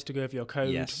of eyes to go over your code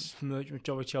Yes. from the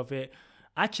majority of it.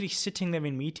 Actually, sitting there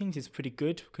in meetings is pretty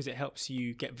good because it helps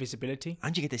you get visibility.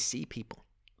 And you get to see people.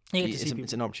 You get to see people.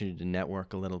 It's an opportunity to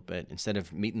network a little bit instead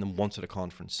of meeting them once at a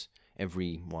conference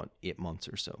every 8 months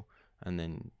or so, and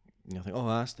then think, oh,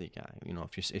 that's the guy.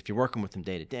 If you're working with them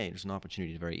day to day, there's an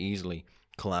opportunity to very easily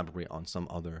collaborate on some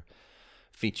other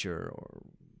feature or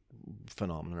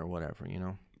phenomenon or whatever.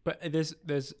 But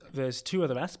there's two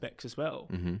other aspects as well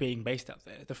Mm-hmm. being based out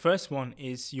there. The first one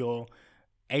is you're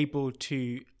able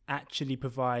to actually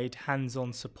provide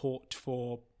hands-on support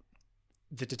for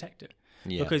the detector.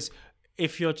 Yeah. Because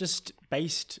if you're just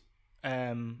based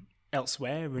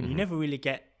elsewhere and you never really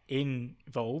get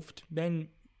involved, then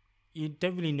you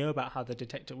don't really know about how the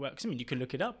detector works. I mean, you can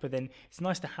look it up, but then it's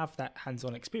nice to have that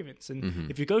hands-on experience. And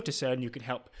if you go to CERN, you can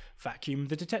help vacuum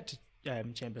the detector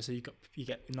chamber, so you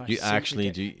get a nice. You suit,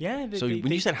 actually do. Yeah. So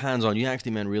when you said hands-on, you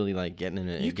actually meant really like getting in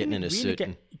a suit.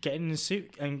 Getting in a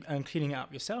suit and cleaning it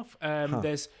up yourself.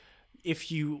 There's,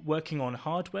 if you working on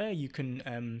hardware, you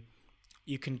can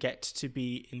get to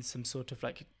be in some sort of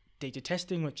like data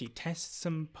testing, which you test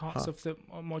some parts of the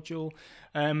module,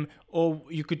 or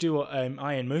you could do what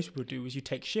I and most people do is you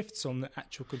take shifts on the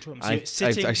actual control room. So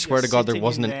I swear to God, there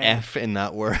wasn't an F in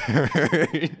that word.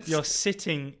 You're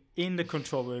sitting in the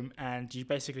control room and you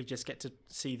basically just get to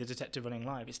see the detector running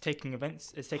live. It's taking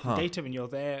events, it's taking data, and you're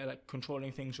there like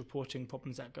controlling things, reporting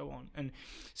problems that go on. And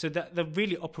so that the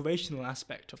really operational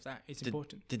aspect of that is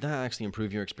important. Did that actually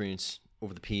improve your experience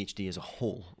over the PhD as a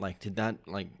whole? Like, did that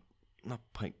not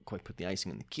quite put the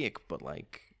icing on the cake, but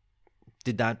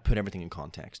did that put everything in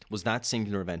context? Was that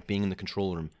singular event, being in the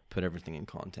control room, put everything in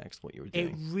context, what you were doing?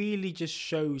 It really just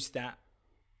shows that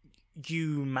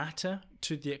you matter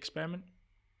to the experiment.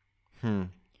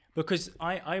 Because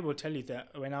I will tell you that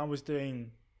when I was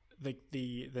doing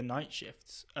the night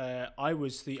shifts, I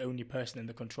was the only person in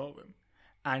the control room.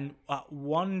 And at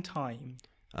one time,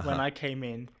 when I came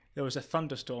in, there was a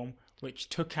thunderstorm which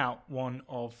took out one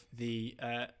of the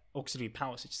auxiliary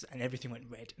power switches, and everything went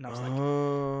red. And I was like,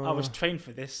 I was trained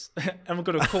for this, and we're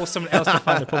going to call someone else to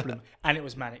find the problem. And it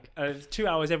was manic. 2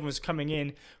 hours, everyone was coming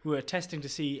in. We were testing to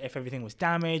see if everything was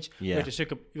damaged. Yeah. We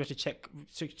had to check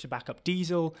to back up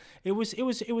diesel. It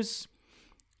was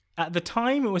at the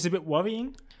time it was a bit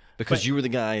worrying. Because you were the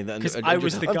guy that I've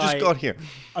just got here.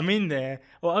 I'm in there.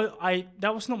 Well, I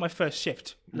that was not my first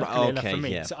shift. Luckily enough for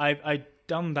me. Yeah. So I'd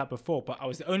done that before, but I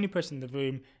was the only person in the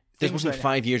room. This wasn't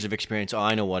 5 years of experience. Oh,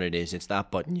 I know what it is. It's that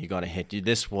button you got to hit.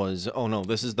 This was, oh no,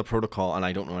 this is the protocol, and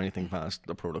I don't know anything past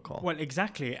the protocol. Well,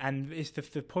 exactly, and it's the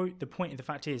point. The point of the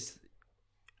fact is,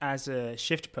 as a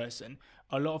shift person,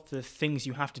 a lot of the things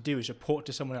you have to do is report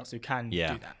to someone else who can do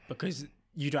that, because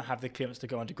you don't have the clearance to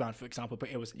go underground, for example. But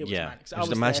it was manic. So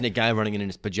just imagine a guy running in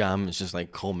his pajamas, just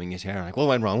like combing his hair, like, what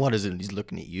went wrong? What is it? And he's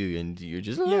looking at you, and you're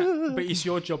just but it's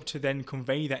your job to then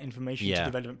convey that information to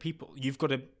the relevant people. You've got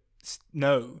to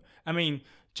know. I mean,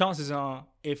 chances are,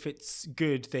 if it's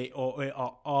good, they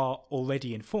are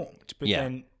already informed. But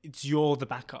then you're the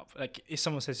backup. Like if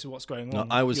someone says what's going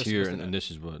on, I was here, and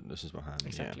this is what happened.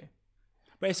 Exactly.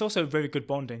 But it's also very good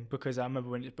bonding, because I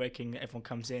remember when it's breaking, everyone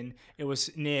comes in. It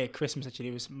was near Christmas, actually.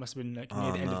 Must have been near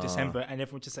the end of December, and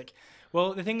everyone just like,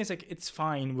 well, the thing is, it's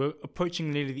fine. We're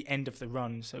approaching nearly the end of the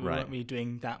run, so we weren't really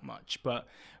doing that much. But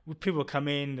people come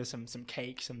in, there's some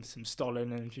cake, some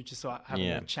stollen, and you just start having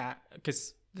a chat,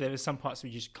 because there are some parts where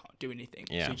you just can't do anything,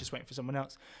 so you're just waiting for someone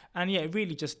else. And it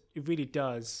really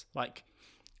does like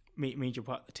mean you're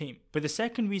part of the team. But the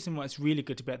second reason why it's really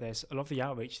good to be out there is a lot of the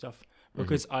outreach stuff.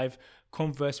 Because I've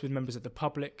conversed with members of the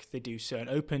public. They do certain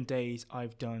open days.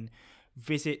 I've done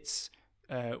visits,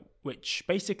 which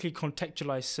basically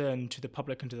contextualize CERN to the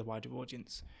public and to the wider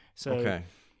audience. So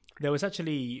there was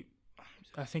actually,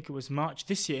 I think it was March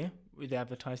this year, they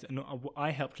advertised, and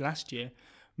I helped last year,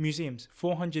 museums.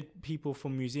 400 people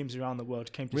from museums around the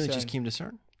world came to CERN. Just came to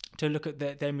CERN? to look at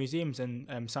their museums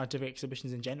and scientific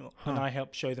exhibitions in general, and I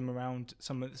help show them around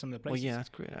some of the places. Well, yeah, that's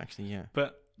great, actually. Yeah,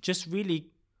 but just really,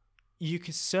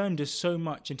 CERN does so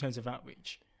much in terms of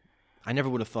outreach. I never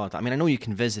would have thought that. I mean, I know you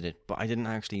can visit it, but I didn't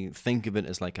actually think of it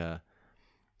as like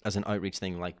as an outreach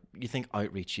thing. Like, you think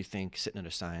outreach, you think sitting at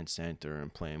a science center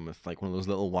and playing with like one of those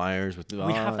little wires with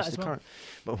we have that as well.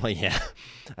 But well, yeah,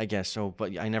 I guess so.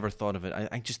 But I never thought of it.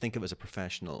 I just think of it as a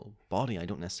professional body. I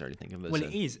don't necessarily think of it as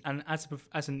it is, and as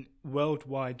a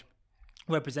worldwide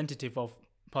representative of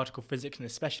particle physics and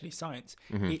especially science,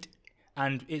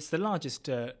 it's the largest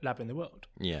lab in the world.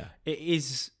 Yeah,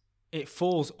 it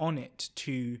falls on it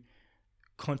to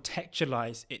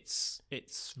contextualize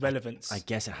its relevance. I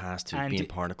guess it has to be in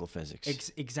particle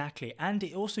physics. Exactly. And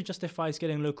it also justifies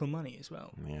getting local money as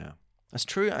well. Yeah. That's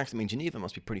true, actually. I mean, Geneva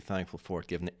must be pretty thankful for it,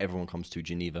 given that everyone comes to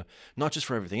Geneva, not just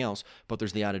for everything else, but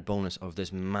there's the added bonus of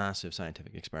this massive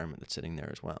scientific experiment that's sitting there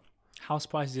as well. House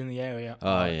prices in the area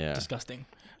are disgusting.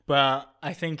 But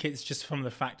I think it's just from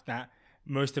the fact that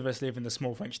most of us live in the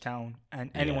small French town, and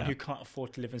anyone who can't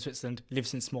afford to live in Switzerland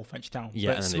lives in small French town. Yeah,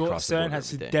 but and CERN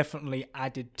has definitely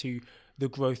added to the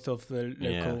growth of the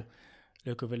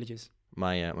local villages.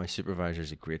 My supervisor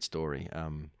is a great story.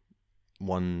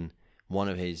 One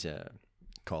of his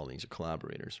colleagues or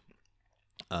collaborators,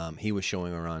 he was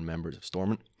showing around members of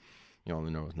Stormont, the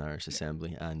Northern Irish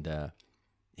Assembly, and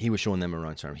he was showing them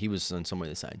around CERN. He was in some way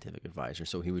the scientific advisor,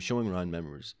 so he was showing around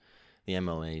members, the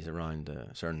MLAs around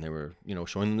CERN. They were,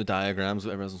 showing them the diagrams.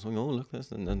 Everyone was saying, "Oh, look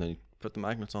this," and then they put the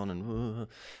magnets on,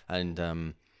 and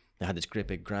they had this great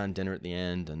big grand dinner at the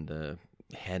end, and the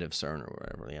head of CERN or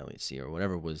whatever, the LHC or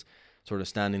whatever, was sort of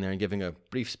standing there and giving a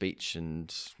brief speech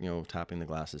and tapping the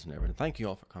glasses and everything. "Thank you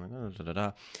all for coming."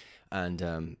 And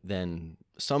then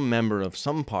some member of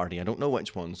some party, I don't know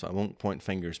which one, so I won't point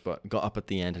fingers, but got up at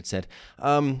the end and said,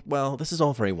 "Well, this is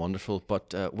all very wonderful,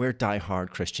 but we're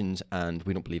die-hard Christians and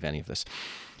we don't believe any of this."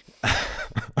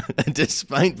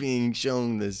 Despite being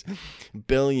shown this €1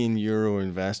 billion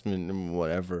investment and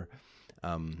whatever,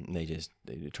 they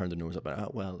turned their nose up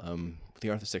and, the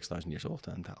Earth is 6,000 years old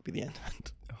and that'll be the end.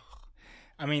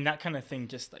 I mean, that kind of thing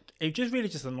it really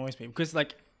just annoys me, because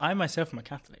I myself am a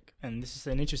Catholic, and this is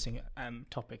an interesting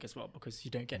topic as well, because you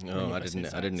don't get. No, I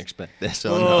didn't expect this.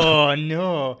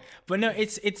 No, but no,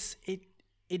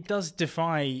 it does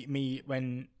defy me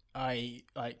when I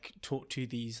talk to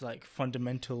these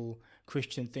fundamental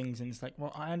Christian things, and it's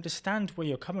well, I understand where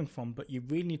you're coming from, but you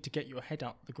really need to get your head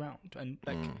out the ground and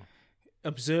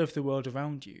observe the world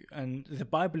around you. And the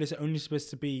Bible is only supposed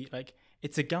to be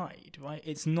it's a guide, right?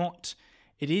 It's not.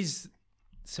 It is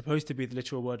supposed to be the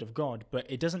literal word of God, but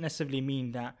it doesn't necessarily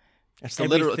mean that it's the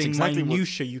literal. It's exactly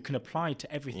minutiae you can apply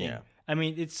to everything. Yeah. I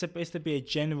mean, it's supposed to be a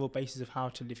general basis of how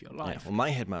to live your life. Yeah. Well, my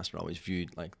headmaster always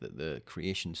viewed the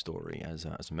creation story as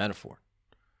a metaphor,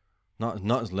 not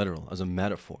as literal, as a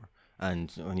metaphor.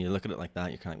 And when you look at it like that,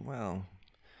 you're kind of well,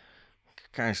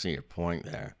 kind of see your point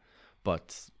there,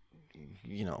 but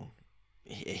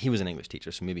he was an English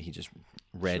teacher, so maybe he just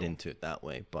read into it that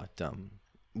way. But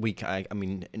I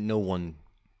mean, no one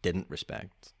didn't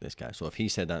respect this guy. So if he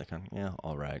said that, kind of, yeah,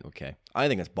 all right, okay. I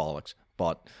think it's bollocks,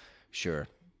 but sure.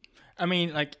 I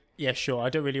mean, sure. I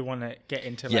don't really want to get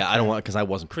into I don't want, because I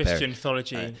wasn't prepared. Christian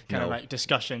theology of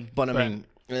discussion. But I mean,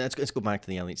 let's go back to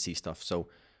the LHC stuff. So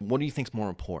what do you think is more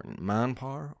important,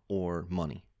 manpower or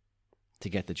money to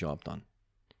get the job done?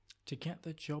 To get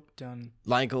the job done,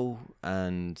 LIGO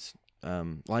and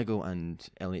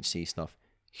LHC stuff,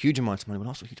 huge amounts of money, but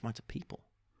also huge amounts of people.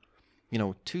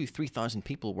 2,000-3,000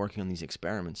 people working on these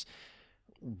experiments.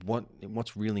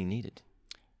 What's really needed?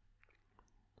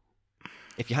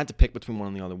 If you had to pick between one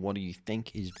and the other, what do you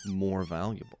think is more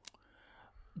valuable?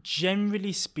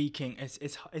 Generally speaking,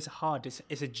 it's hard.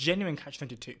 It's a genuine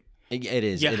catch-22. It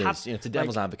is. It's a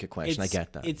devil's advocate question. I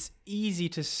get that. It's easy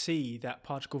to see that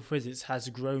particle physics has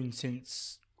grown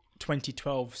since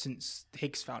 2012, since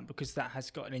Higgs found, because that has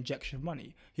got an injection of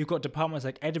money. You've got departments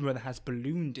like Edinburgh that has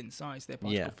ballooned in size their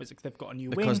particle physics. They've got a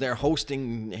new wing. Because they're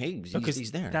hosting Higgs. Because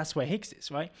he's there. That's where Higgs is,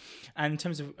 right? And in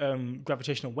terms of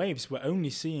gravitational waves, we're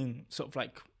only seeing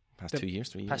past 2 years,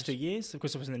 3 years. Past 2 years. Of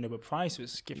course, the Nobel Prize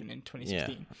was given in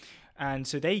 2016. Yeah. And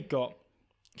so they got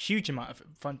huge amount of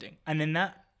funding. And then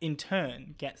that, in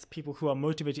turn, gets people who are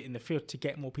motivated in the field to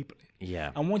get more people in.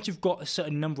 Yeah. And once you've got a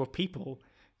certain number of people,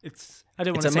 it's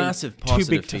massive too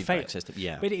big to fail. System.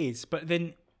 Yeah. But it is. But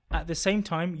then at the same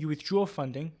time, you withdraw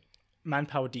funding,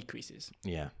 manpower decreases.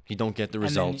 Yeah. You don't get the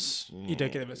results. You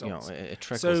don't get the results. It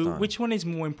trickles down. So which one is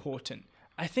more important?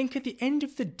 I think at the end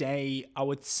of the day, I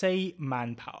would say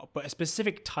manpower, but a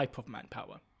specific type of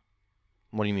manpower.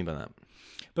 What do you mean by that?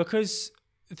 Because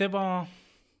there are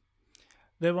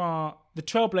there are the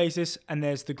trailblazers and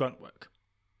there's the grunt work.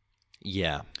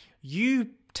 Yeah. You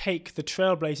take the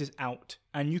trailblazers out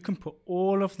and you can put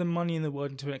all of the money in the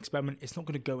world into an experiment. It's not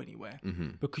going to go anywhere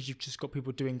because you've just got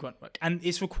people doing grunt work, and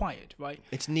it's required, right?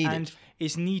 It's needed. And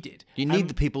it's needed. You need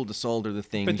the people to solder the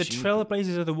things. But the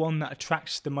trailblazers are the one that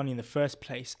attracts the money in the first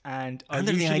place, and are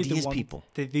they're usually the ideas people.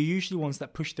 They're usually ones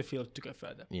that push the field to go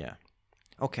further. Yeah.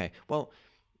 Okay. Well,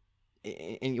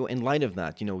 in light of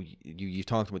that, you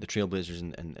talked about the trailblazers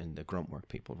and the grunt work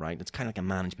people, right? It's kind of like a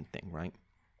management thing, right?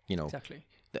 Exactly.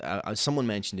 Someone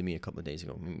mentioned to me a couple of days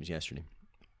ago, maybe it was yesterday,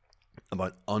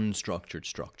 about unstructured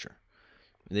structure.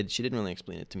 She didn't really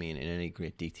explain it to me in any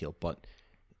great detail, but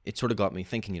it sort of got me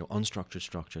thinking, unstructured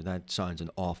structure, that sounds an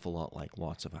awful lot like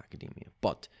lots of academia.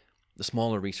 But the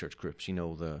smaller research groups,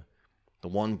 the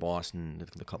one boss and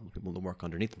the couple of people that work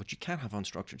underneath them, but you can't have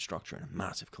unstructured structure in a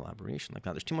massive collaboration like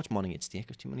that. There's too much money at stake,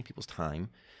 there's too many people's time.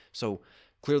 So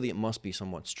clearly it must be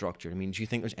somewhat structured. I mean, do you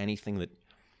think there's anything that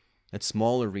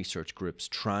smaller research groups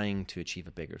trying to achieve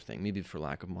a bigger thing, maybe for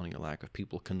lack of money or lack of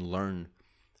people, can learn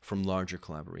from larger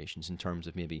collaborations in terms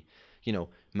of maybe,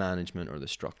 management or the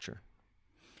structure?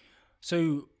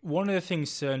 So one of the things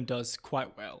CERN does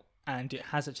quite well, and it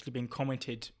has actually been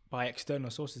commented by external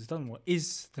sources done well,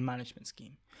 is the management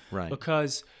scheme. Right.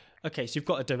 Because, so you've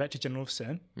got a director general of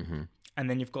CERN, and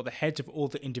then you've got the heads of all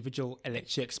the individual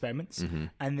LHC experiments,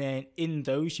 and then in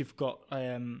those you've got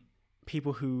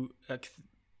people who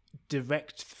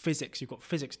direct physics. You've got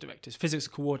physics directors, physics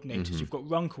coordinators, you've got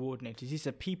run coordinators. These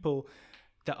are people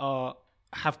that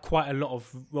have quite a lot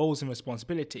of roles and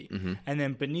responsibility, and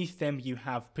then beneath them you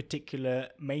have particular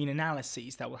main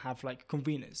analyses that will have like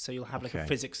conveners. So you'll have like a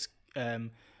physics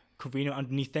convener.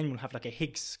 Underneath them you'll have like a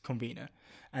Higgs convener,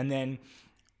 and then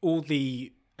all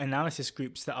the analysis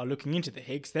groups that are looking into the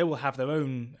Higgs, they will have their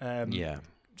own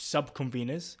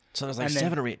sub-conveners. So there's like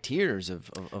 7 or 8 tiers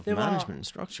of management and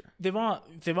structure. There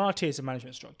are tiers of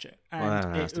management structure,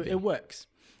 and it works.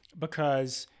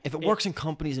 Because if it works in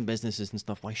companies and businesses and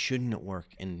stuff, why shouldn't it work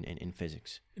in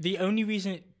physics? The only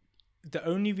reason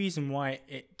why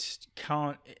it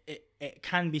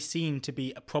can be seen to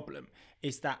be a problem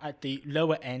is that at the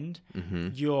lower end,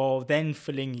 you're then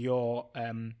filling your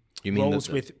roles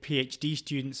with PhD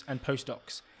students and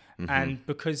postdocs, and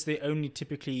because they only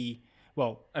typically,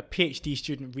 a PhD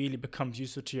student really becomes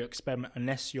useful to your experiment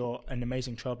unless you're an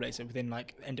amazing trailblazer within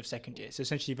like the end of second year. So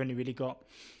essentially, you've only really got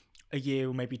a year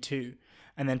or maybe 2,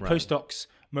 and then postdocs,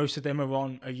 most of them are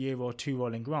on a year or 2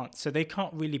 rolling grants, so they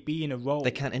can't really be in a role.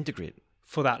 They can't integrate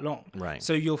for that long. Right.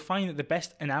 So you'll find that the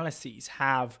best analyses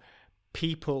have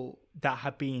people that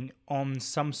have been on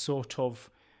some sort of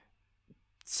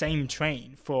same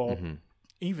train for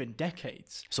even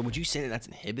decades. So would you say that that's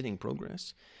inhibiting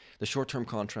progress? The short-term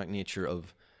contract nature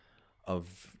of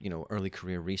early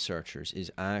career researchers is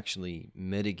actually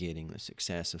mitigating the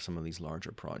success of some of these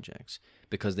larger projects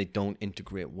because they don't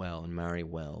integrate well and marry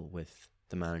well with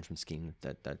the management scheme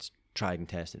that's tried and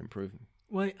tested and proven.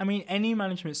 Well, I mean, any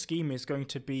management scheme is going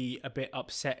to be a bit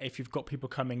upset if you've got people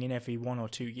coming in every 1 or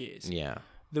 2 years. Yeah.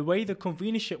 The way the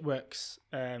convenership works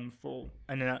for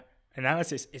an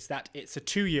analysis is that it's a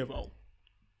 2-year role.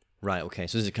 Right, okay.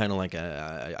 So this is kind of like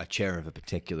a chair of a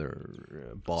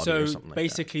particular body or something like that. So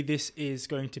basically this is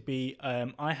going to be,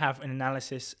 I have an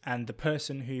analysis and the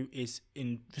person who is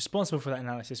responsible for that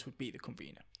analysis would be the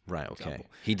convener. Right, okay.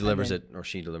 He delivers it or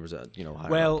she delivers it, higher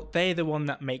well, up. they're the one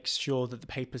that makes sure that the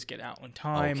papers get out on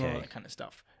time or that kind of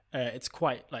stuff. It's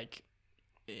quite like...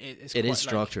 It is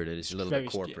structured. It is a little bit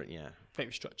corporate,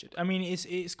 very structured. I mean,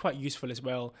 it's quite useful as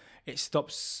well. It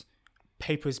stops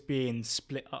papers being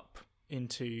split up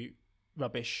into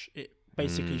rubbish. It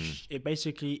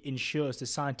basically ensures the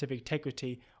scientific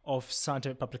integrity of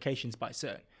scientific publications by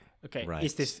CERN. Okay, right.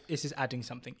 Is this adding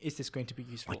something? Is this going to be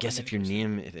useful? I guess if your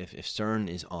name, if CERN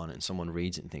is on it and someone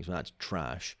reads it and thinks, well, that's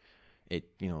trash, it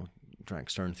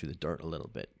drags CERN through the dirt a little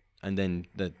bit, and then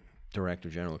the Director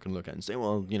General can look at it and say,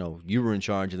 well, you were in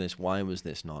charge of this. Why was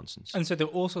this nonsense? And so there are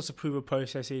all sorts of approval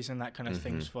processes and that kind of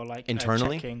things for like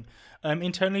internally, checking.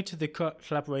 Internally to the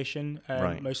collaboration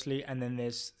mostly, and then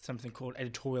there's something called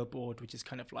editorial board, which is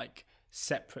kind of like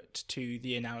separate to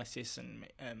the analysis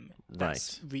and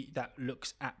that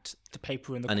looks at the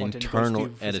paper and the content. An internal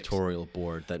editorial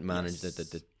board that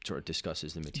that sort of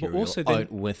discusses the material also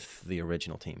out with the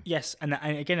original team. Yes, and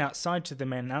again outside to the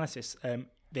main analysis.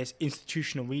 There's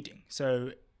institutional reading.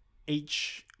 So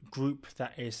each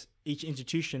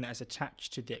institution that is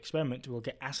attached to the experiment will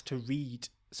get asked to read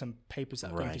some papers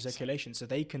that are going through circulation, so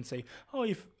they can say,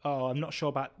 I'm not sure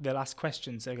about the last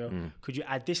questions. They go, could you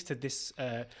add this to this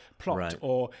plot? Right.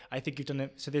 Or I think you've done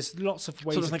it. So there's lots of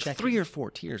ways. So there's of like 3 or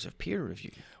 4 tiers of peer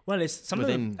review. Well, it's some of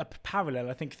them are parallel.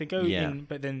 I think they go in,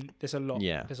 but then there's a lot.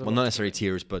 Yeah. There's a well, lot not necessarily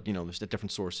tiers, but there's the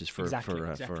different sources for exactly.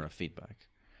 Feedback.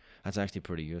 That's actually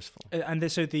pretty useful.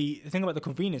 And so the thing about the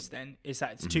conveners then is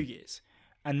that it's 2 years,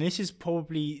 and this is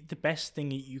probably the best thing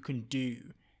that you can do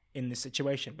in this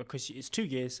situation, because it's 2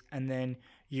 years, and then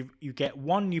you get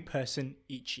one new person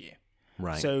each year.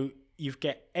 Right. So you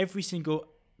get every single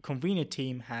convener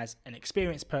team has an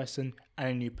experienced person and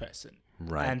a new person.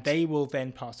 Right. And they will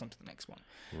then pass on to the next one.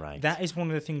 Right. That is one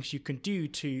of the things you can do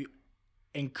to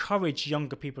encourage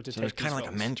younger people to take it's kind of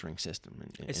roles. like a mentoring system.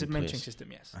 It's a mentoring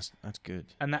system, yes. That's good.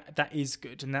 And that is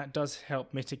good, and that does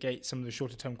help mitigate some of the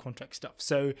shorter term contract stuff.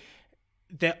 So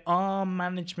there are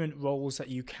management roles that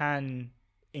you can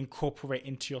incorporate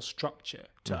into your structure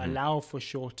to allow for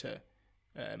shorter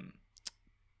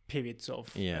periods of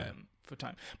for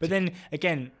time. But then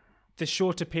again, the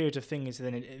shorter period of thing is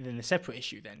then a separate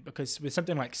issue then, because with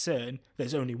something like CERN,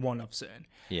 there's only one of CERN.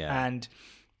 Yeah. And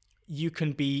you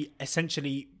can be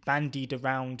essentially bandied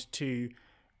around to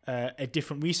a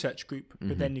different research group,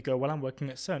 but then you go, well, I'm working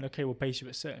at CERN. Okay, we'll base you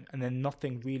at CERN. And then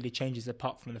nothing really changes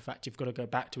apart from the fact you've got to go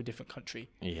back to a different country.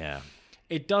 Yeah.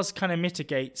 It does kind of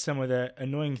mitigate some of the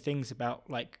annoying things about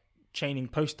like chaining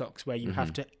postdocs, where you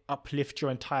have to uplift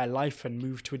your entire life and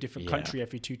move to a different country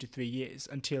every 2 to 3 years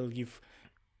until you've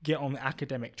get on the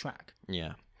academic track.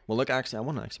 Yeah. Well, look, actually, I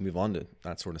want to move on to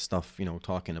that sort of stuff,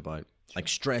 talking about like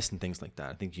stress and things like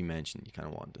that. I think you mentioned you kind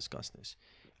of want to discuss this.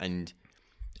 And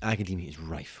academia is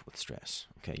rife with stress.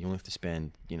 Okay. You only have to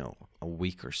spend, a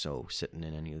week or so sitting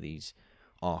in any of these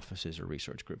offices or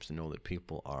research groups to know that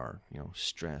people are,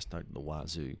 stressed out the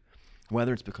wazoo.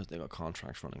 Whether it's because they've got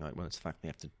contracts running out, whether it's the fact they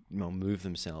have to, move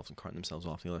themselves and cart themselves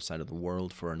off the other side of the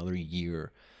world for another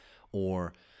year,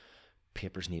 or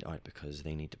papers need out because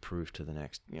they need to prove to the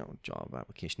next, job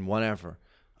application, whatever.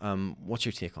 What's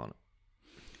your take on it?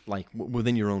 Like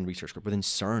within your own research group, within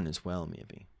CERN as well,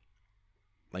 maybe.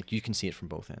 Like you can see it from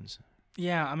both ends.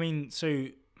 Yeah, I mean, so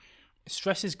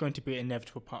stress is going to be an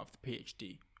inevitable part of the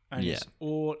PhD, and it's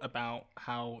all about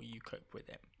how you cope with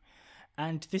it.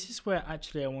 And this is where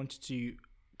actually I wanted to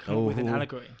come up with an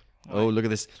allegory. Right? Oh, look at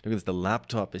this! Look at this! The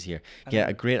laptop is here.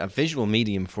 A visual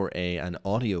medium for an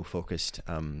audio focused.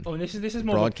 This is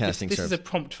more broadcasting. This is a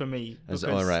prompt for me. Because,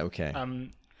 right, okay.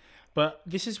 But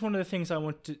this is one of the things I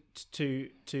wanted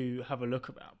to have a look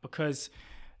about, because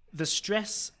the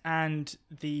stress and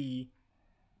the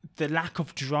lack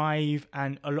of drive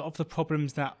and a lot of the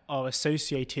problems that are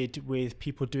associated with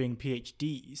people doing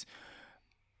PhDs,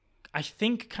 I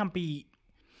think can be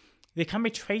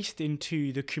traced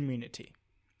into the community.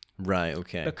 Right.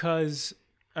 Okay. Because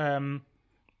so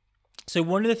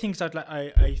one of the things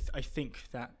I think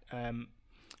that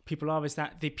people are is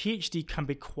that the PhD can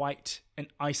be quite an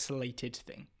isolated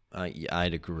thing.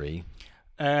 I'd agree.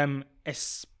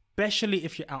 Especially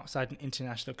if you're outside an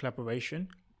international collaboration,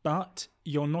 but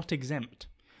you're not exempt.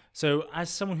 So as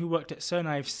someone who worked at CERN,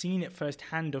 I've seen it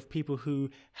firsthand of people who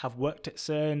have worked at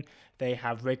CERN. They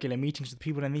have regular meetings with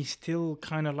people, and they still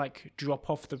kind of like drop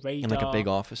off the radar. In like a big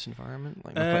office environment,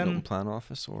 like a little plan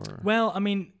office, or. Well, I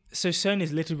mean, so CERN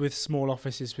is littered with small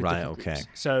offices with different groups.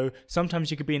 So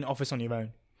sometimes you could be in an office on your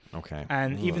own. Okay.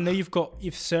 And even though you've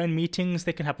CERN meetings,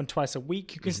 they can happen twice a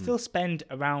week. You can still spend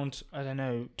around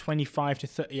 25 to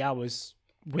 30 hours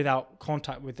without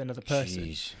contact with another person.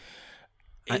 Jeez.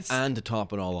 And to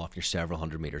top it all off, you're several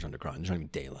hundred meters underground. There's not even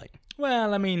daylight.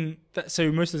 Well, I mean,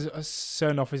 so most of the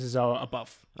CERN offices are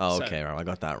above. Oh, okay, right. I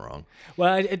got that wrong.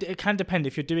 Well, it can depend.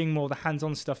 If you're doing more the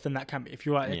hands-on stuff, then that can be. If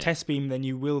you're at a test beam, then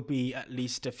you will be at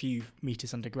least a few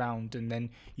meters underground, and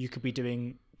then you could be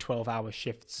doing 12-hour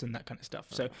shifts and that kind of stuff.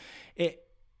 So it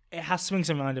has swings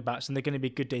and roundabouts, and they're going to be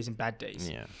good days and bad days.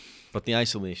 Yeah, but the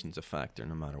isolation's a factor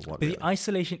no matter what. But the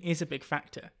isolation is a big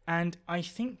factor, and I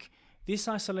think this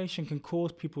isolation can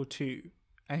cause people to,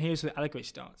 and here's where the allegory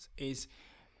starts, is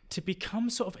to become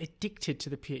sort of addicted to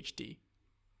the PhD.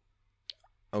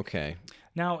 Okay.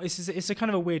 Now, it's a kind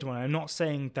of a weird one. I'm not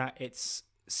saying that it's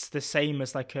the same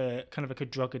as like a kind of like a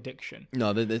drug addiction.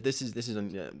 No, this is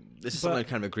something I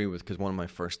kind of agree with, because one of my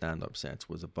first stand-up sets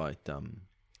was about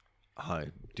how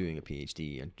doing a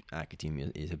PhD in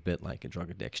academia is a bit like a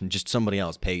drug addiction. Just somebody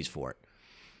else pays for it.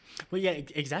 Well, yeah,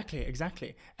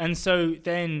 exactly. And so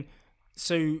then,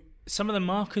 some of the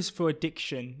markers for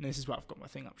addiction. This is what I've got my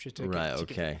thing up.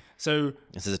 So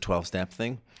this is a 12-step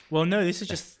thing. Well, no, this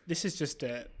is just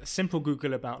a simple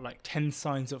Google about like 10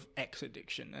 signs of X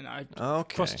addiction, and I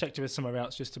cross-checked it with somewhere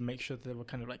else just to make sure that they were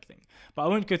kind of like thing. But I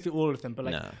won't go through all of them.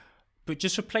 But but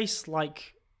just replace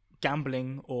like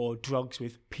gambling or drugs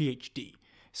with PhD.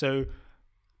 So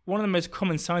one of the most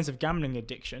common signs of gambling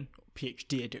addiction,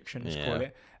 PhD addiction, let's call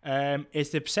it,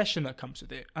 is the obsession that comes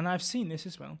with it. And I've seen this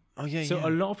as well. So a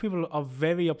lot of people are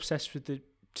very obsessed with the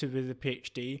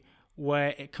PhD,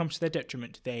 where it comes to their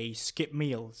detriment. They skip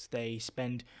meals. They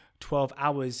spend 12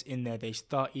 hours in there. They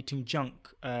start eating junk.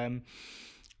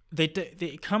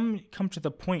 They come to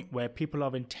the point where people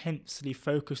are intensely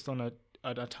focused on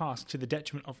a task to the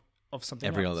detriment of something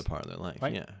every else. other part of their life,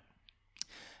 right?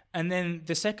 And then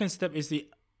the second step is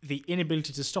the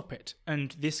inability to stop it,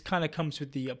 and this kind of comes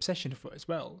with the obsession for it as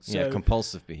well. So,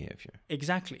 compulsive behavior.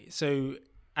 Exactly. So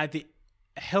at the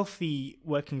healthy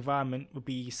working environment would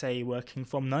be, say, working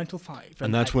from 9 to 5,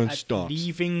 and that's when it stops.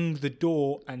 Leaving the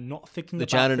door and not thinking. The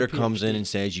janitor comes in and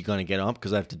says, "You're going to get up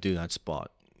because I have to do that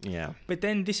spot." Yeah. But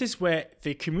then this is where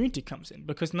the community comes in,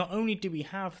 because not only do we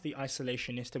have the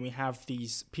isolationist and we have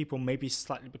these people maybe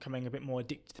slightly becoming a bit more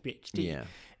addicted to PhD,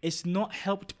 it's not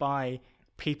helped by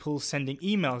people sending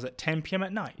emails at 10 p.m.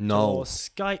 at night, or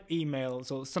Skype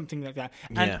emails or something like that.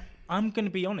 And I'm going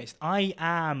to be honest, I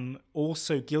am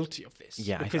also guilty of this.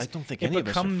 Yeah, I don't think any of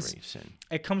us are free of sin.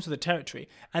 It comes with the territory.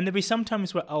 And there'll be some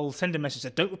times where I'll send a message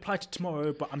that don't reply to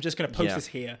tomorrow, but I'm just going to post this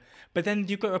here. But then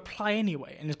you've got to reply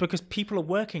anyway, and it's because people are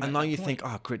working. And now you think,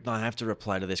 great, now I have to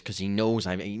reply to this because he knows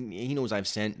I've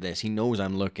sent this. He knows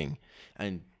I'm looking,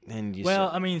 and you.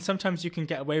 I mean, sometimes you can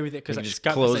get away with it because just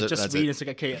Skype close is it. Just read and say,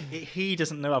 okay, he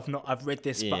doesn't know I've read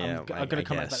this, but I'm going to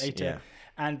come back to that later. Yeah.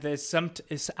 And there's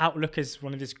Outlook is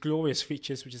one of these glorious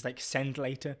features, which is like send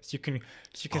later. So you can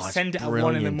send it at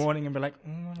 1 in the morning and be like,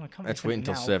 I can't. Let's wait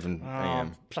until 7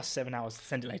 a.m. Plus 7 hours to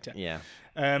send it later. Yeah.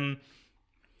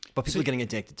 But people are getting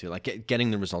addicted to it, like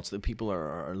getting the results. That people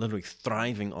are literally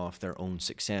thriving off their own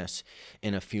success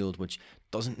in a field which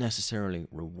doesn't necessarily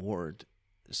reward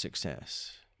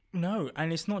success. No,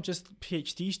 and it's not just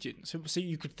PhD students. So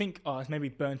you could think, it's maybe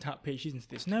burnt out PhDs into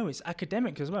this. No, it's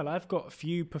academics as well. I've got a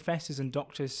few professors and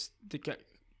doctors that get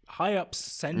high ups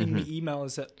sending me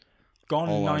emails at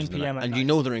 9 p.m. at and night. You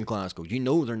know they're in Glasgow. You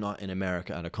know they're not in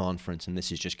America at a conference, and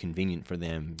this is just convenient for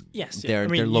them. Yes, they're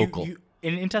local.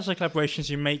 In international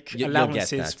collaborations, you make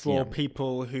allowances for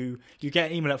people who you get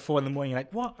an email at 4 in the morning. You're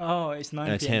like, what? Oh, it's 9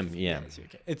 p.m. It's him, yeah.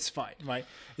 It's fine, right?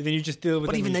 And then you just deal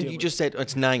with it. But even then, you just said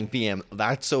it's 9 p.m.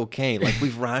 That's okay. Like,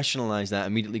 we've rationalized that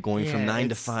immediately. Going from 9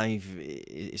 to 5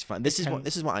 is fine. This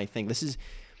is what I think. This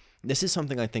is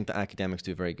something I think that academics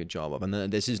do a very good job of, and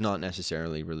this is not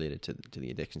necessarily related to the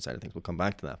addiction side of things. We'll come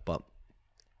back to that, but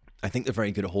I think they're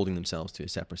very good at holding themselves to a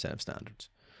separate set of standards.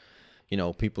 You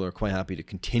know, people are quite happy to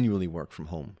continually work from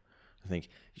home. I think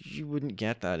you wouldn't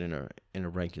get that in a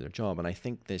regular job, and I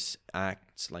think this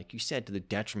acts, like you said, to the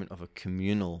detriment of a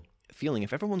communal feeling.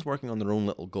 If everyone's working on their own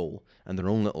little goal and their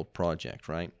own little project,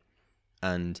 right,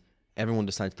 and everyone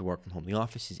decides to work from home, the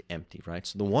office is empty, right?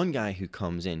 So the one guy who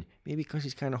comes in, maybe because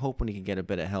he's kind of hoping he can get a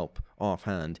bit of help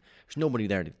offhand, there's nobody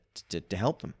there to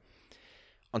help them.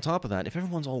 On top of that, if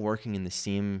everyone's all working in the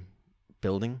same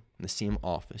building, in the same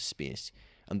office space,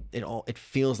 and it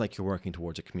feels like you're working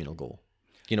towards a communal goal.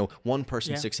 You know, one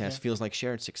person's success feels like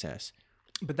shared success.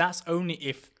 But that's only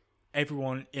if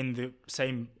everyone in the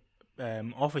same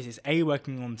office is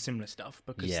working on similar stuff,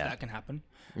 because that can happen.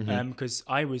 Because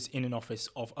I was in an office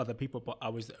of other people, but I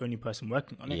was the only person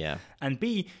working on it. Yeah. And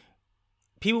B,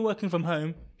 people working from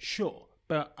home, sure.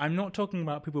 But I'm not talking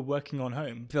about people working on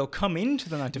home. They'll come into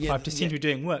the 9 to 5 to seem to be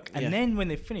doing work. And then when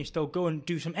they finish, they'll go and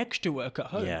do some extra work at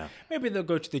home. Yeah. Maybe they'll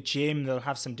go to the gym, they'll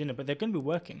have some dinner, but they're going to be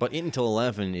working. But 8 until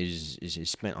 11 is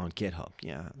spent on GitHub,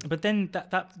 But then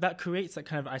that creates that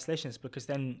kind of isolation, because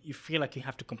then you feel like you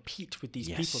have to compete with these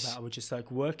people that are just like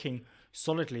working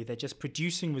solidly. They're just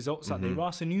producing results out there,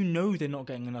 and you know they're not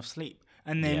getting enough sleep.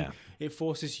 And then it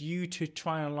forces you to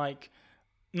try and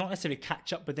not necessarily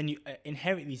catch up, but then you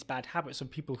inherit these bad habits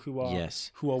of people who are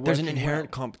working. There's an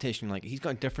inherent competition. Like, he's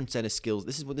got a different set of skills.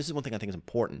 This is one thing I think is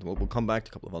important. We'll come back to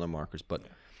a couple of other markers, but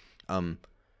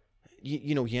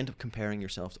you end up comparing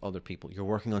yourself to other people. You're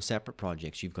working on separate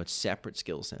projects. You've got separate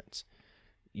skill sets.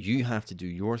 You have to do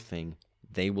your thing.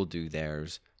 They will do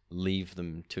theirs. Leave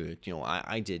them to it. You know,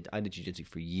 I did jiu-jitsu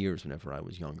for years whenever I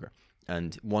was younger.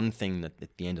 And one thing that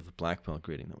at the end of the black belt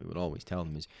grading that we would always tell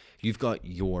them is, you've got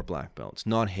your black belt. It's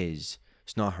not his,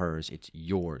 it's not hers, it's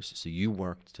yours. So you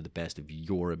worked to the best of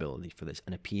your ability for this.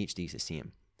 And a PhD is the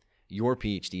same. Your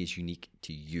PhD is unique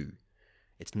to you.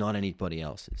 It's not anybody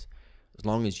else's. As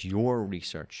long as your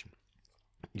research,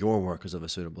 your work is of a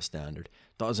suitable standard,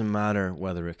 doesn't matter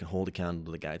whether it can hold a candle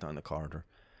to the guy down the corridor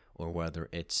or whether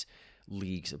it's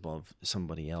leagues above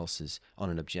somebody else's on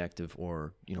an objective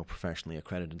or, professionally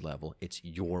accredited level. It's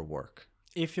your work.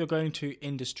 If you're going to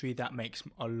industry, that makes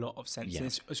a lot of sense. Yeah.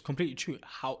 It's completely true.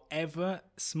 However,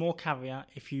 small caveat,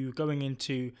 if you're going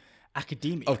into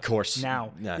academia. Of course.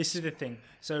 Now, this is the thing.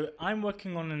 So I'm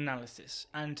working on an analysis.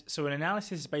 And so an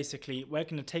analysis is basically, we're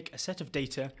going to take a set of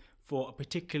data for a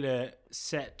particular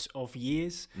set of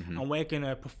years, and we're going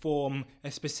to perform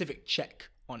a specific check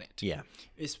on it. Yeah.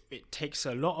 It takes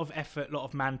a lot of effort, a lot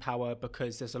of manpower,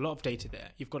 because there's a lot of data there.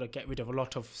 You've got to get rid of a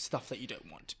lot of stuff that you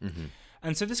don't want.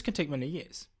 And so this can take many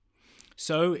years.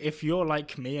 So if you're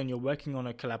like me and you're working on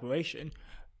a collaboration,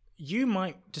 you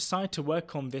might decide to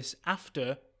work on this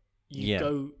after you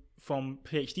go from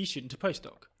PhD student to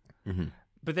postdoc.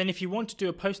 But then if you want to do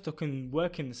a postdoc and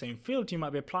work in the same field, you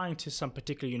might be applying to some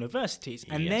particular universities.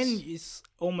 And then it's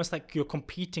almost like you're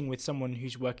competing with someone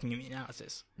who's working in the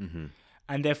analysis.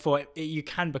 And therefore, you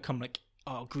can become like,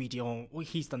 oh, greedy, or well,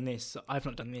 he's done this, I've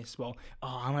not done this. Well,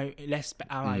 am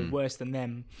I worse than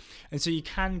them? And so you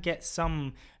can get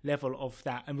some level of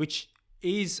that, and which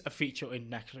is a feature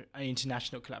in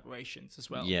international collaborations as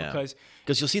well. Yeah,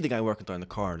 because you'll see the guy working down the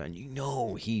corridor, and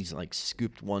he's like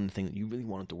scooped one thing that you really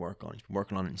wanted to work on. He's been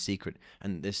working on it in secret,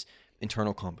 and this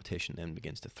internal competition then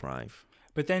begins to thrive.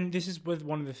 But then this is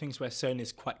one of the things where CERN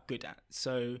is quite good at.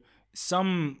 So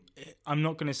I'm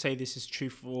not going to say this is true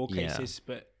for all cases,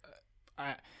 but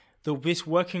this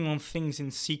working on things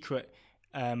in secret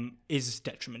is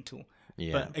detrimental.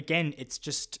 Yeah. But again,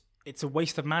 it's a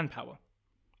waste of manpower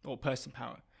or person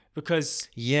power, because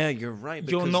you're right.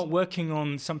 You're not working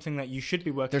on something that you should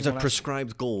be working on. There's a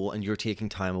prescribed goal, and you're taking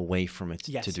time away from it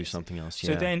to do something else.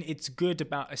 So then it's good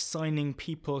about assigning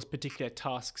people's particular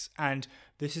tasks, and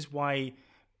this is why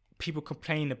people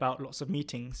complain about lots of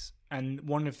meetings. And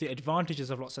one of the advantages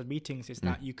of lots of meetings is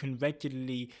that you can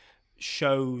regularly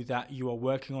show that you are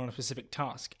working on a specific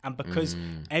task, and because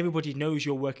everybody knows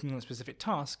you're working on a specific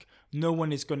task, no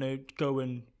one is going to go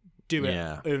and do it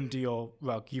under your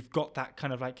rug. You've got that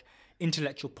kind of like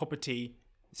intellectual property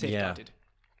safeguarded.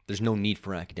 There's no need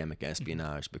for academic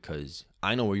espionage because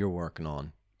I know what you're working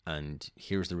on, and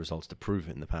here's the results to prove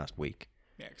it in the past week.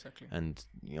 Yeah, exactly. And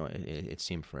it's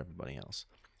same for everybody else.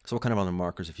 So what kind of other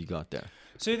markers have you got there?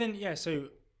 So then, so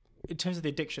in terms of the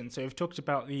addiction, so we've talked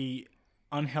about the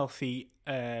unhealthy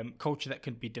culture that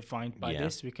can be defined by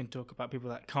this. We can talk about people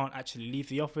that can't actually leave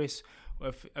the office.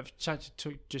 I've chatted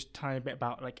to just tiny bit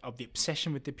about of the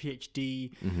obsession with the PhD.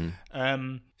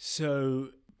 So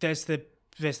there's the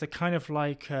kind of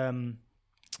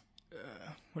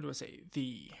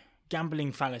the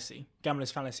gambler's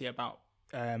fallacy about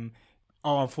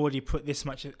I've already put this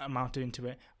much amount into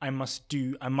it. If I'm going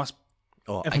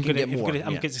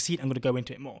to succeed, I'm going to go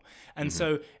into it more. And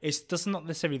so it's not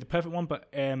necessarily the perfect one, but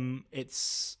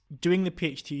it's doing the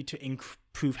PhD to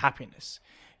improve happiness.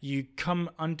 You come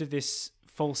under this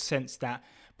false sense that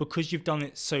because you've done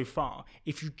it so far,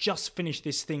 if you just finish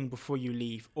this thing before you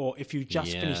leave, or if you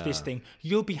just finish this thing,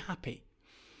 you'll be happy.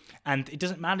 And it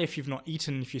doesn't matter if you've not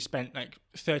eaten, if you spent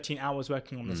 13 hours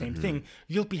working on the same thing,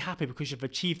 you'll be happy because you've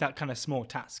achieved that kind of small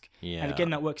task. Yeah. And again,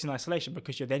 that works in isolation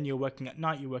because you're working at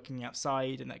night, you're working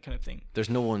outside and that kind of thing. There's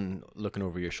no one looking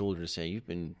over your shoulder to say, you've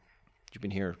been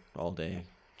here all day.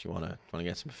 Do you want to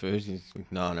get some food?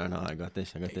 No, I got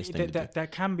this thing to do.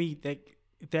 That can be,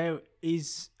 there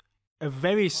is a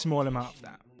very small amount of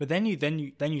that. But then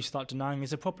you start denying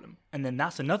there's a problem. And then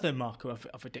that's another marker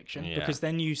of addiction, because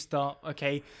then you start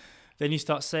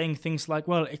saying things like,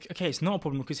 well, it's not a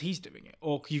problem because he's doing it.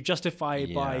 Or you justify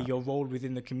it by your role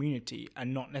within the community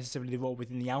and not necessarily the role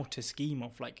within the outer scheme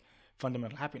of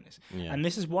fundamental happiness. Yeah. And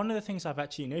this is one of the things I've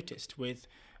actually noticed with,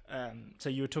 so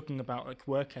you were talking about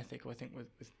work ethic, I think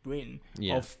with Bryn,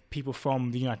 of people from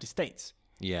the United States.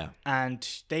 Yeah. And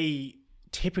they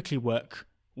typically work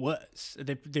worse.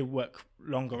 They work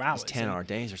longer hours. It's 10-hour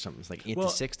days or something. It's 8 to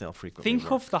 6 they'll frequently think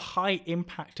work. Of the high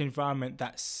impact environment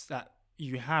that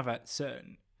you have at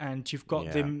CERN, and you've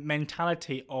got the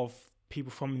mentality of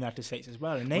people from the United States as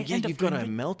well, and they end up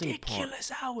doing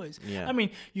ridiculous hours. Yeah. I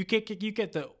mean, you get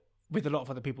the with a lot of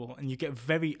other people, and you get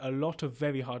a lot of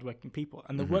very hardworking people,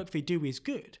 and the work they do is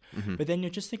good. But then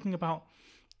you're just thinking about,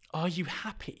 are you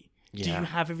happy? Yeah. Do you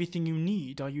have everything you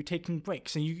need? Are you taking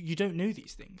breaks? And you don't know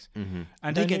these things.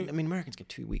 And Americans get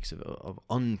 2 weeks of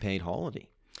unpaid holiday.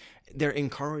 They're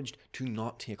encouraged to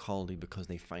not take holiday because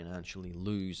they financially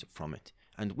lose from it.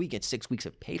 And we get 6 weeks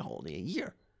of paid holiday a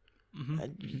year.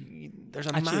 There's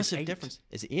a Actually, massive difference.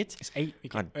 Is it 8? It's 8.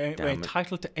 God We're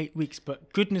entitled to 8 weeks,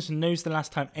 but goodness knows the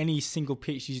last time any single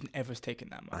PhD student ever has taken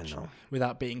that much. I know.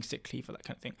 Without being sick leave or that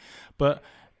kind of thing. But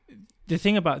the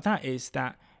thing about that is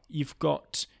that you've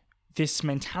got this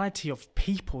mentality of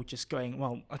people just going,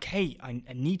 well, okay, I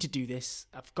need to do this.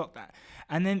 I've got that.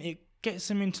 And then it gets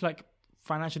them into like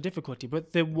financial difficulty.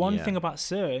 But the one thing about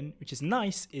CERN, which is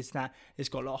nice, is that it's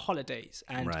got a lot of holidays.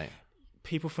 And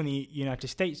people from the United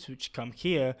States which come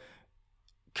here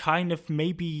kind of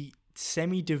maybe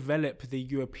semi-develop the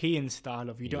European style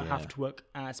of you don't have to work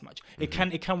as much. It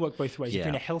can work both ways. If you're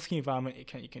in a healthy environment, you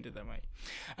can do it that way.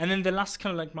 And then the last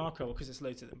kind of like marker, because it's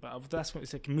loads of them, but that's what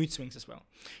it's like mood swings as well.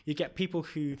 You get people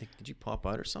who... Did you pop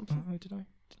out or something? Did I?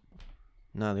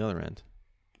 No, the other end.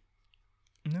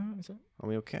 No, is it? Are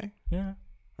we okay? Yeah.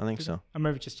 I think so. I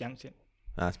maybe just yanked it.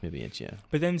 That's maybe it, yeah.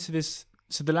 But then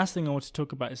so the last thing I want to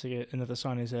talk about is another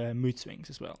sign is mood swings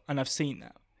as well. And I've seen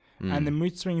that. And the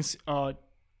mood swings are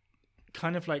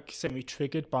kind of like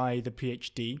semi-triggered by the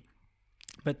PhD,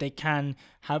 but they can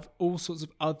have all sorts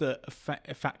of other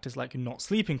factors like not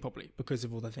sleeping properly because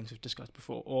of all the things we've discussed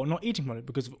before, or not eating properly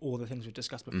because of all the things we've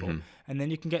discussed before. And then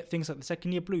you can get things like the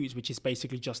second year blues, which is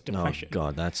basically just depression. Oh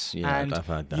God, that's and I've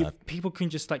had that. People can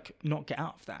just like not get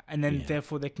out of that, and then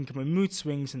therefore they can come with mood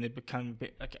swings and they become a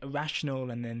bit like irrational.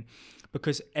 And then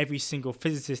because every single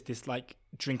physicist is like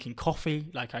drinking coffee,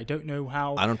 like I don't know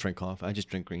how. I don't drink coffee. I just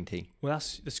drink green tea. Well,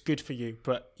 that's good for you.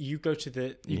 But you go to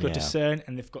go to CERN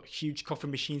and they've got huge coffee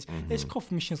machines. There's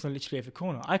coffee machines on literally every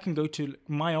corner. I can go to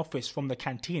my office from the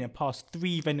canteen and pass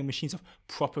 3 vending machines of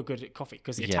proper good coffee,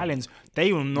 because the Italians,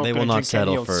 they will not drink settle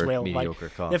any old for swill. mediocre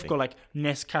like, coffee. They've got like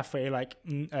Nescafe, like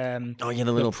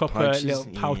the little proper pouches. little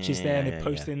pouches there, and they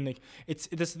post in. Like,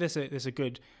 there's a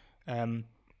good.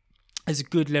 There's a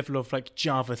good level of like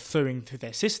Java throwing through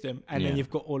their system, and then you've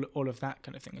got all of that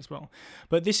kind of thing as well.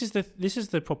 But this is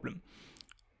the problem.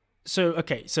 So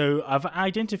I've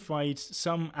identified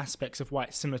some aspects of why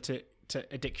it's similar to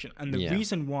addiction, and the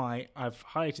reason why I've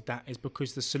highlighted that is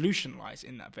because the solution lies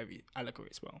in that very allegory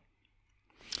as well.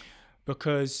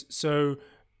 Because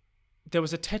there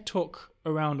was a TED talk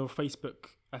around on Facebook,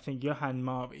 I think Johan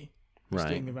Mari was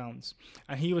doing the rounds,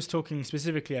 and he was talking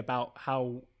specifically about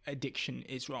how addiction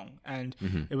is wrong, and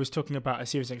it was talking about a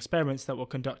series of experiments that were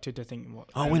conducted. I think. Wait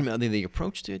a minute! Are they the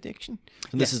approach to addiction?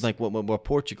 So this is like what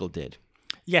Portugal did.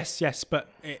 Yes, but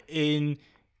in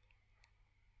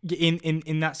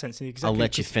that sense, exactly. I'll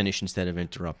let you finish instead of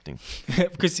interrupting.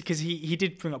 because he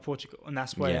did bring up Portugal, and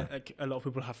that's why like, a lot of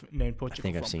people have known Portugal.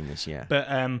 I think I've seen this, yeah. But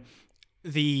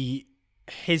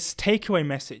his takeaway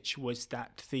message was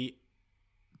that the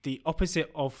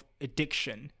opposite of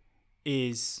addiction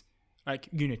is like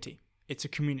unity. It's a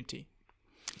community.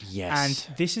 Yes.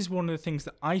 And this is one of the things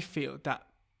that I feel that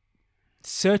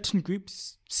certain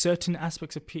groups, certain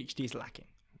aspects of PhD is lacking.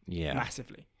 Yeah.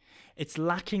 Massively. It's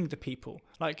lacking the people.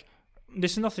 Like,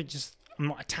 this is nothing, just, I'm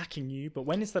not attacking you, but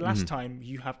when is the last time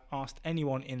you have asked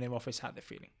anyone in their office how they're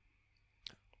feeling?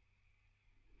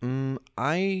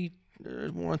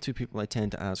 There's 1 or 2 people I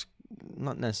tend to ask,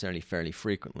 not necessarily fairly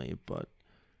frequently, but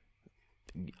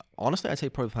honestly, I'd say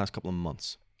probably the past couple of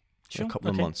months. Sure. A couple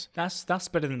of months. That's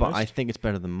better than most. But I think it's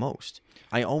better than most.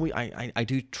 I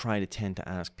do try to tend to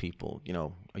ask people,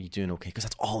 are you doing okay? Because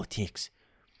that's all it takes.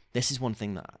 This is one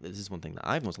thing that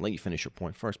I've must let you finish your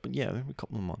point first, but yeah, a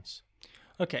couple of months.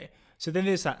 Okay, so then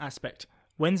there's that aspect.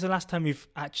 When's the last time you've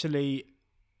actually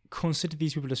considered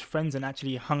these people as friends and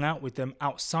actually hung out with them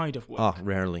outside of work? Oh,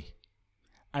 rarely.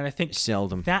 And I think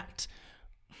seldom.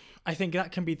 I think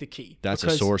that can be the key. That's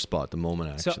a sore spot at the moment,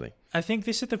 actually. So I think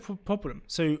this is the problem.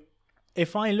 So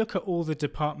if I look at all the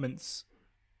departments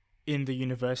in the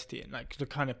university and like the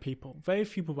kind of people, very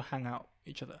few people hang out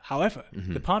with each other. However,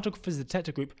 the particle physics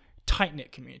detector group,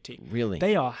 tight-knit community. Really?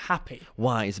 They are happy.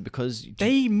 Why? Is it because...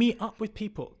 They meet up with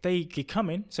people. They come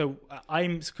in. So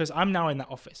because I'm now in that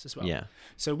office as well. Yeah.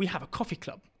 So we have a coffee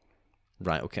club.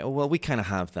 Right, okay. Well, we kind of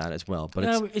have that as well, but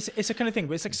it's a kind of thing,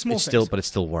 but it's like small things. But it's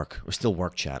still work. It's still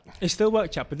work chat. It's still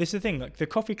work chat, but this is the thing. Like the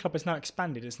coffee club is now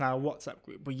expanded. It's now a WhatsApp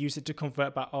group. We use it to convert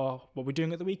about what we're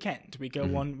doing at the weekend. We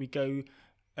go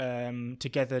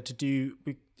together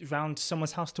around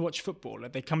someone's house to watch football.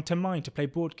 Like they come to mine to play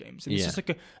board games. And it's just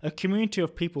like a community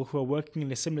of people who are working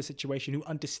in a similar situation who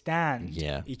understand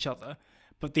each other,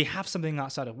 but they have something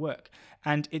outside of work.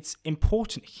 And it's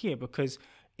important here because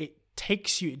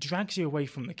it drags you away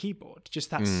from the keyboard.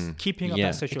 Just that's keeping up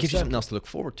that social. It gives you something else to look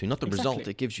forward to, not the result.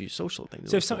 It gives you social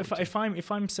things. So if I'm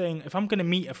going to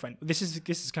meet a friend, this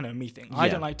is kind of a me thing. I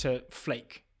don't like to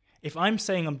flake. If I'm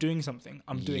saying I'm doing something,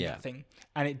 I'm doing that thing,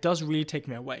 and it does really take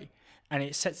me away. and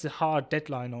it sets a hard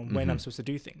deadline on when I'm supposed to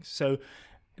do things. So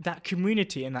that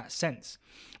community in that sense,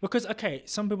 because okay,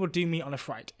 some people do meet on a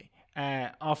Friday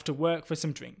after work for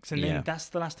some drinks, and then that's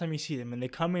the last time you see them, and they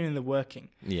come in and they're working.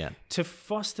 To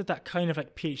foster that kind of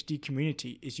like PhD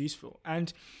community is useful,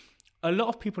 and a lot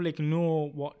of people ignore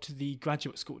what the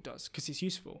graduate school does because it's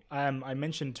useful. I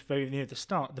mentioned very near the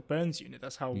start the Burns unit.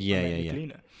 That's how I met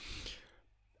Nicolina.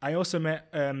 I also met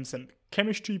some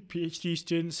chemistry PhD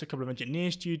students, a couple of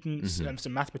engineer students,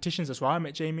 some mathematicians. That's why I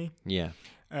met Jamie.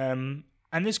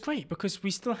 And it's great because we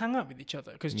still hang out with each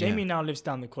other. Because Jamie now lives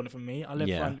down the corner from me. I live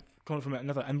around the corner from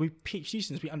another. And we PhD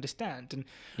students, we understand. And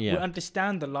we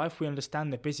understand the life. We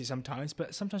understand they're busy sometimes.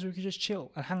 But sometimes we can just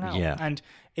chill and hang out. And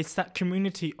it's that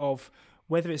community of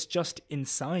whether it's just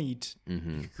inside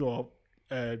your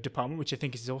department, which I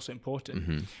think is also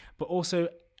important, but also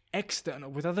external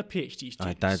with other PhD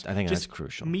students. I think that's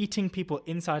crucial. Meeting people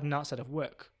inside and outside of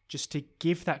work. Just to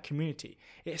give that community,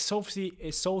 it solves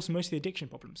most of the addiction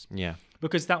problems.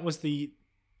 Because that was the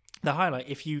highlight.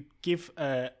 If you give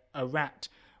a rat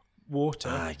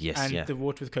water the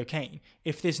water with cocaine,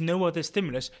 if there's no other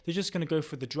stimulus, they're just going to go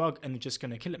for the drug and they're just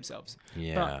going to kill themselves.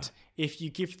 But if you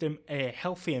give them a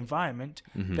healthy environment,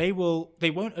 they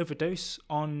won't overdose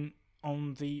on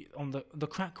the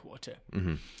crack water.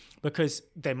 Because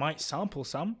they might sample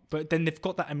some, but then they've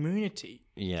got that immunity,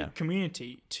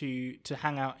 community to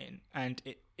hang out in, and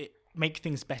it make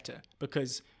things better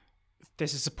because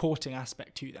there's a supporting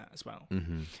aspect to that as well.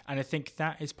 And I think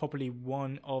that is probably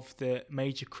one of the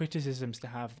major criticisms to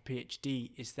have the PhD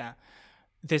is that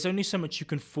there's only so much you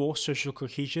can force social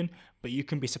cohesion, but you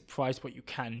can be surprised what you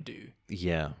can do.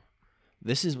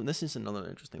 This is another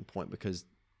interesting point because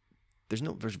there's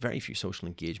very few social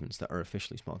engagements that are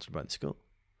officially sponsored by the school.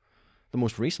 The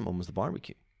most recent one was the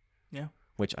barbecue,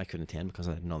 which I couldn't attend because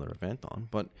I had another event on.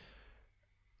 But,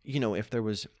 if there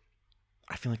was,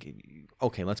 I feel like,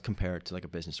 okay, let's compare it to like a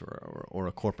business or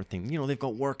a corporate thing. They've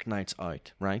got work nights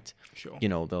out, right? Sure.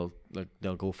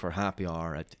 They'll go for happy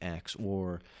hour at X,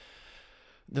 or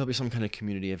there'll be some kind of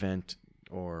community event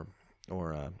or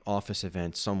office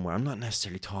event somewhere. I'm not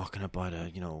necessarily talking about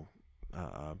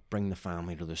bring the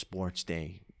family to the sports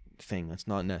day thing. That's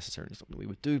not necessarily something we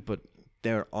would do, but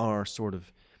there are sort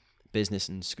of business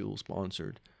and school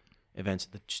sponsored events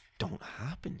that just don't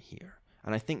happen here.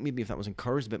 And I think maybe if that was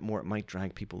encouraged a bit more, it might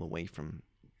drag people away from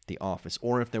the office.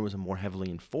 Or if there was a more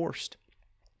heavily enforced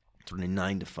sort of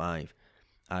 9 to 5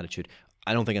 attitude.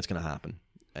 I don't think it's going to happen.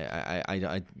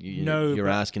 You're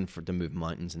asking for to move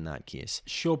mountains in that case.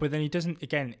 Sure, but then it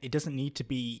doesn't need to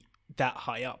be that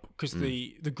high up because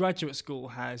the graduate school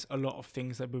has a lot of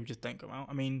things that people just don't go out.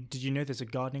 I mean, did you know there's a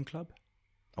gardening club?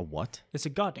 A what? There's a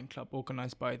gardening club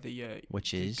organised by the...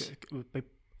 Which is?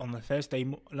 On the Thursday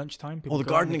lunchtime. The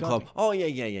gardening club. Oh,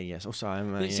 yes. Oh,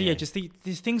 sorry. Just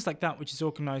these things like that, which is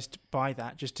organised by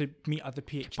that, just to meet other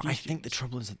PhD But I think the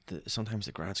trouble is that sometimes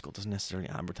the grad school doesn't necessarily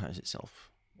advertise itself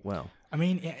well. I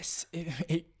mean, yes,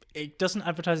 it doesn't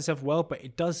advertise itself well, but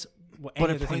it does what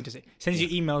any other thing does. It sends you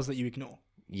emails that you ignore.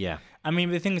 Yeah. I mean,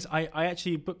 the thing is, I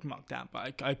actually bookmarked that,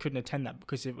 but I couldn't attend that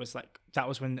because it was like, that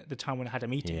was the time when I had a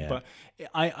meeting. Yeah. But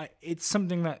it's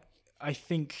something that I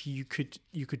think you could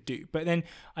do. But then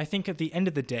I think at the end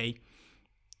of the day,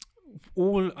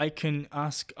 all I can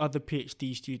ask other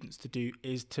PhD students to do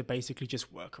is to basically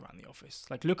just work around the office.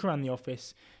 Like look around the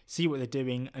office, see what they're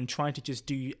doing, and try to just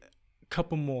do a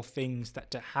couple more things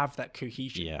to have that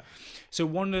cohesion. Yeah. So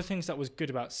one of the things that was good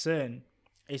about CERN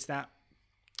is that,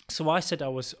 so I said I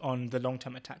was on the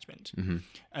long-term attachment.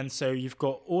 And so you've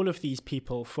got all of these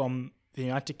people from the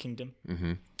United Kingdom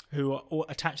who are all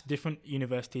attached to different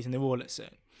universities, and they're all at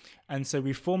CERN. And so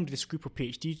we formed this group of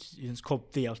PhD students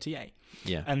called the LTA.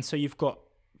 Yeah. And so you've got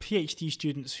PhD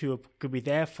students who could be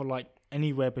there for like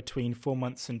anywhere between 4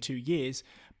 months and 2 years,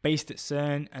 based at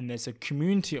CERN, and there's a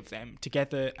community of them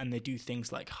together, and they do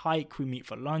things like hike, we meet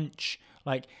for lunch,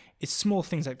 like it's small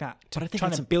things like that. But I think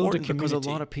it's important because a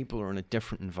lot of people are in a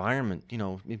different environment.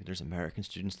 Maybe there's American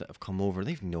students that have come over,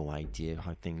 they've no idea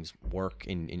how things work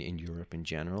in Europe in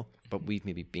general, but we've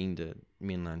maybe been to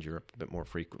mainland Europe a bit more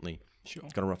frequently. Sure.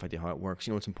 Got a rough idea how it works.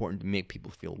 It's important to make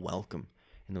people feel welcome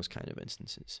in those kind of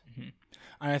instances.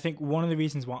 And I think one of the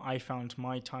reasons why I found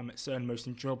my time at CERN most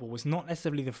enjoyable was not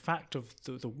necessarily the fact of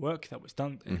the work that was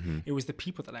done. It was the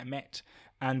people that I met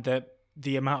and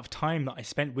the amount of time that I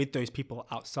spent with those people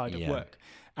outside of work.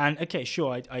 And okay,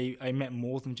 sure, I met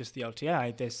more than just the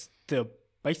LTA. They're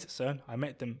based at CERN. I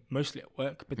met them mostly at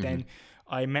work, but then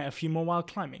I met a few more while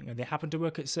climbing, and they happened to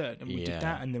work at CERN, and we did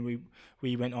that, and then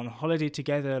we went on holiday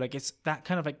together. Like it's that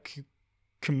kind of like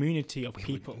community of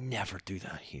people. Would never do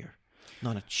that here.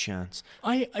 Not a chance.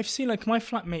 I've seen like my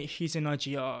flatmate, he's in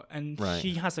IGR, and Right.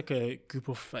 he has like a group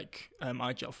of like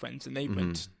IGR friends, and they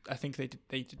went. I think they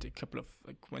did a couple of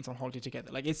like went on holiday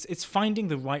together. Like it's finding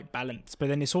the right balance, but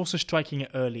then it's also striking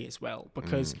it early as well,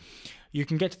 because you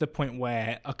can get to the point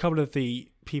where a couple of the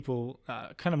people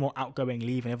kind of more outgoing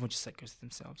leave, and everyone just like goes to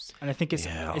themselves. And I think it's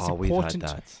important. We've had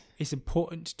that. It's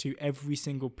important to every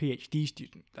single PhD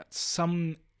student that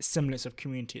some semblance of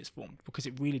community is formed, because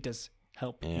it really does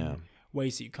help in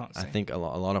ways that you can't say. I think a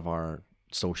lot of our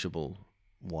sociable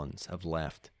ones have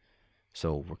left,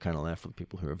 so we're kind of left with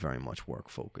people who are very much work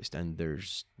focused, and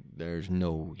there's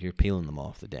no, you're peeling them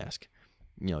off the desk,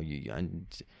 and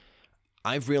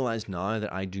I've realized now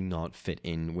that I do not fit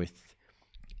in with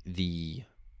the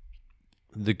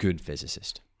good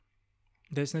physicist.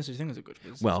 There's no such thing as a good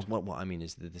physicist. Well, what I mean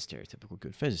is the stereotypical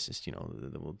good physicist,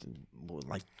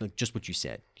 like just what you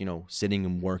said, sitting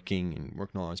and working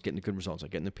on getting the good results,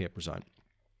 like getting the papers out.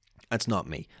 That's not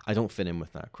me. I don't fit in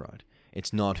with that crowd.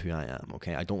 It's not who I am,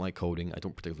 okay? I don't like coding. I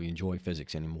don't particularly enjoy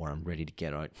physics anymore. I'm ready to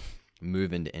get out,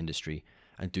 move into industry,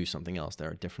 and do something else. There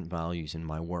are different values in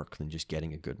my work than just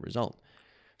getting a good result.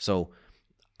 So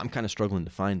I'm kind of struggling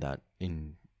to find that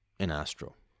in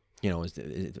Astro. Is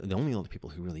the only other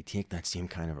people who really take that same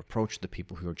kind of approach, the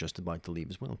people who are just about to leave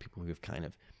as well, people who have kind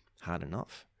of had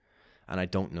enough. And I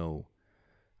don't know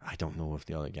if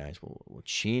the other guys will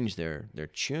change their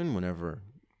tune whenever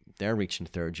they're reaching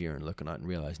third year and looking out and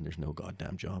realizing there's no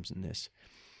goddamn jobs in this,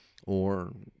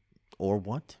 or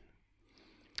what.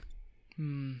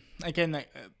 Again,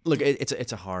 like, look,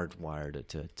 it's a hard wire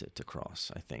to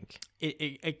cross. I think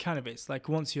it kind of is. Like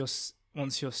once you're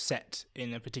set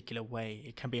in a particular way,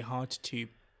 it can be hard to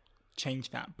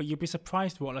change that. But you'll be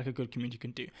surprised what like a good community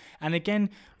can do. And again,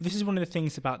 this is one of the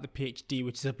things about the PhD,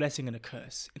 which is a blessing and a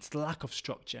curse. It's the lack of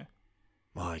structure.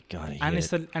 My God, and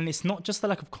it's not just the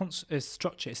lack of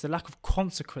structure; it's the lack of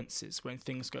consequences when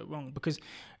things go wrong. Because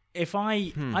if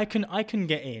I can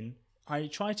get in, I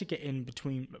try to get in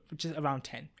between just around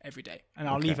 10 every day, and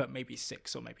I'll leave at maybe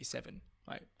 6 or maybe 7.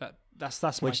 Like that's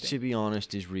my which, thing. to be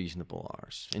honest, is reasonable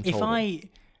hours.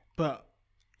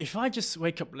 If I just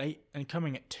wake up late and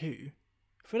coming at 2,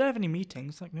 if we don't have any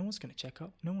meetings, like no one's going to check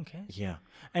up. No one cares. Yeah,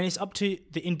 and it's up to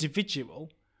the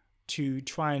individual to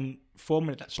try and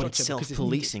formulate that structure. But it's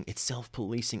self-policing. It's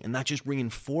self-policing, and that just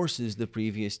reinforces the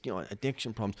previous,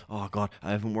 addiction problems. Oh God,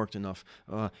 I haven't worked enough.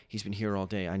 He's been here all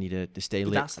day. I need to stay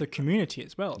late. That's the community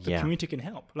as well. The community can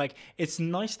help. Like, it's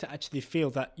nice to actually feel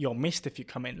that you're missed if you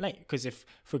come in late. Because if,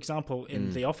 for example,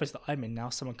 in the office that I'm in now,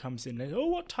 someone comes in and,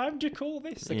 what time do you call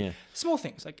this? Like, small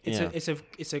things. Like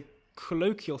it's a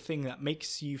colloquial thing that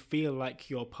makes you feel like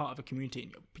you're part of a community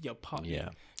and you're part of it.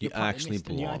 You actually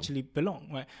belong. And you actually belong.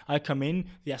 Right? I come in,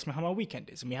 they ask me how my weekend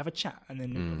is, and we have a chat, and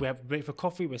then we have a break for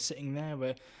coffee. We're sitting there,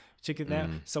 we're together there.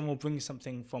 Someone will bring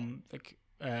something from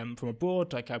from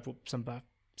abroad. Like I brought some back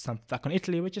on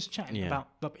Italy. We're just chatting about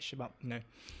rubbish, about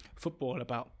football,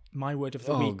 about my word of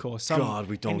the week, or some. God,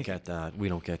 we don't get that. We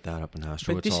don't get that up in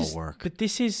Astro. It's all work. But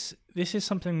this is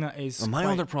something that is. Well, my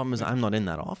other problem is I'm not in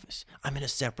that office. I'm in a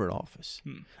separate office,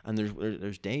 and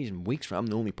there's days and weeks where I'm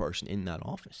the only person in that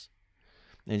office.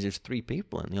 And there's 3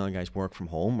 people, and the other guys work from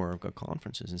home or have got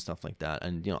conferences and stuff like that.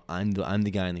 And I'm the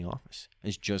guy in the office.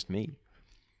 It's just me.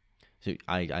 So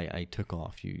I took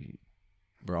off. You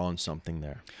were on something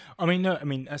there.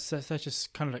 That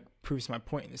just kind of like proves my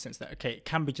point in the sense that it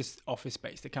can be just office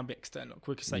based. It can be external.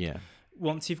 Because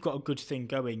once you've got a good thing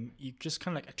going, you just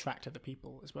kind of like attract other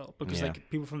people as well. Because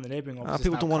like people from the neighbouring offices,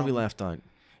 people don't want to be left out.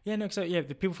 Yeah, no. So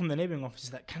the people from the neighbouring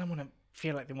offices that kind of want to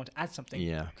feel like they want to add something,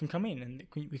 can come in and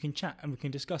we can chat and we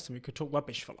can discuss and we could talk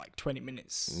rubbish for like 20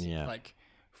 minutes, like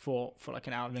for like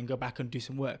an hour, and then go back and do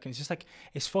some work. And it's just like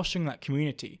it's fostering that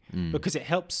community because it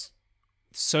helps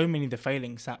so many of the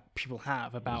failings that people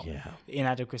have about the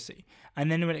inadequacy. And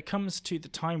then when it comes to the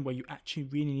time where you actually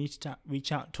really need to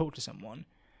reach out and talk to someone,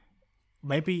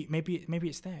 maybe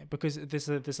it's there because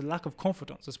there's a lack of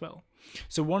confidence as well.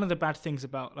 So one of the bad things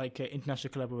about like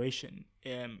international collaboration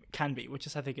can be, which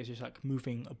is I think is just like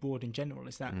moving abroad in general,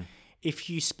 is that if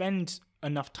you spend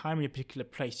enough time in a particular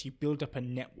place, you build up a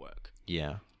network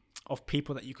of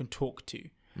people that you can talk to.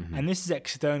 And this is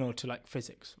external to like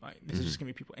physics, right? This is just gonna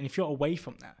be people. And if you're away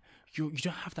from that, you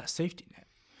don't have that safety net.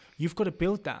 You've got to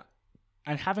build that,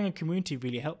 and having a community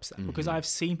really helps that because I've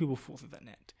seen people fall through that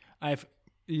net. I've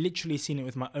literally seen it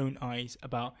with my own eyes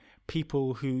about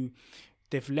people who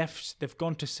they've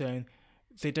gone to CERN,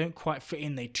 they don't quite fit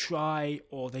in, they try,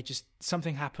 or they just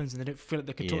something happens and they don't feel like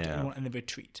they can talk to anyone and they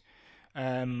retreat.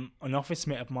 An office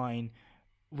mate of mine,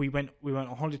 we went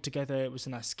on holiday together. It was a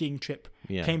nice skiing trip.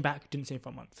 Came back, didn't see him for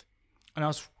a month. And I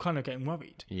was kind of getting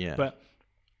worried. Yeah. But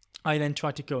I then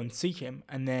tried to go and see him,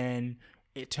 and then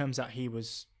it turns out he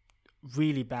was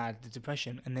really bad with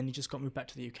depression, and then he just got moved back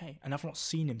to the UK, and I've not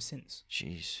seen him since.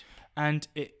 Jeez. And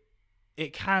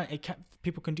it can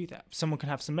people can do that. Someone can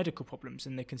have some medical problems,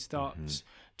 and they can start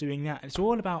doing that. It's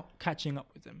all about catching up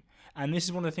with them. And this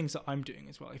is one of the things that I'm doing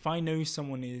as well. If I know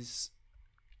someone is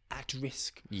at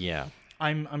risk,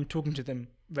 I'm talking to them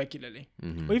regularly,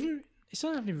 or even. It's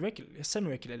not even regularly, it's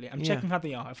semi-regularly. I'm checking how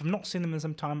they are. If I'm not seeing them in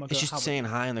some time, I'll go, it's just saying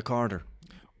hi in the corridor.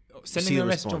 Sending them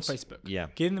a message on Facebook. Yeah.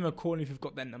 Giving them a call if you've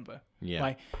got their number. Yeah.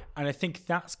 Right? And I think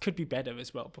that could be better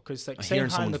as well, because like Hearing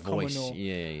saying hi in the someone's voice.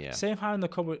 corridor. Saying hi in the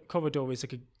corridor is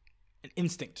like an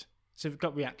instinct. So you've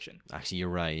got reaction. Actually, you're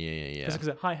right. Yeah.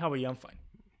 Because hi, how are you? I'm fine.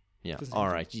 Yeah. All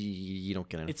right. You don't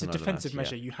get anything. It's a defensive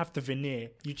measure. You have the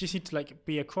veneer. You just need to like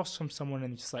be across from someone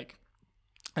and just like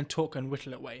and talk and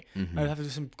whittle away. And have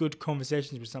some good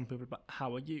conversations with some people about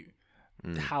how are you?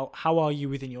 How are you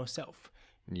within yourself?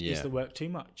 Yeah. Is the work too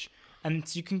much? And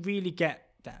so you can really get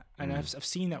that. And I've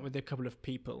seen that with a couple of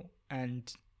people,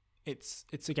 and it's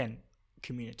again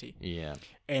community. Yeah.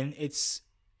 And it's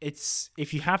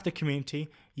if you have the community,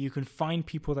 you can find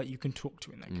people that you can talk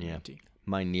to in that community. Yeah.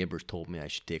 My neighbors told me I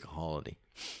should take a holiday.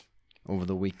 Over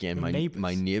the weekend,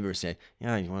 my neighbor said,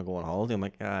 "Yeah, you want to go on holiday?" I'm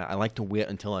like, "I like to wait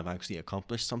until I've actually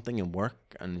accomplished something in work."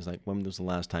 And he's like, "When was the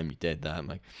last time you did that?" I'm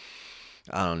like,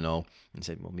 "I don't know." And he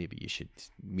said, "Well, maybe you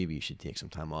should take some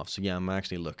time off." So yeah, I'm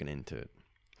actually looking into it.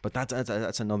 But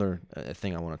that's another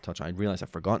thing I want to touch on. I realized I've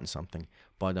forgotten something,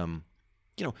 but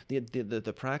you know,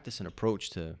 the practice and approach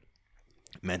to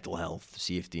mental health,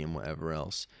 safety, and whatever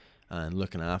else, and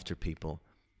looking after people,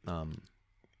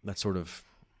 that sort of.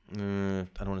 I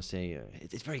don't want to say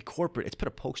it's very corporate. It's put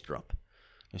a poster up.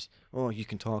 It's, you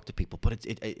can talk to people, but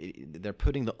they're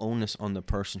putting the onus on the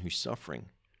person who's suffering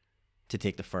to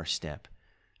take the first step,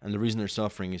 and the reason they're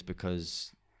suffering is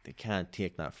because they can't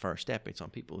take that first step. It's on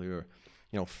people who are,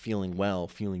 feeling well,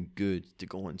 feeling good, to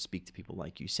go and speak to people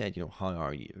like you said. How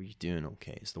are you? Are you doing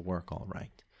okay? Is the work all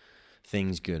right?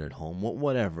 Things good at home?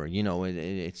 Whatever.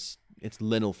 It's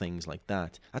little things like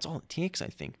that. That's all it takes, I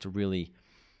think, to really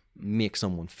make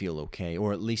someone feel okay,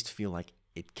 or at least feel like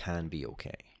it can be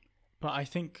okay. But I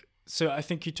think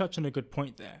you touch on a good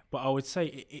point there, but I would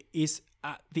say it is,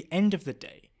 at the end of the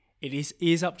day, it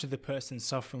is up to the person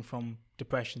suffering from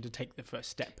depression to take the first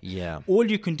step. Yeah. All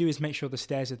you can do is make sure the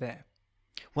stairs are there.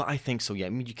 Well, I think so, yeah. I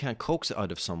mean, you can't coax it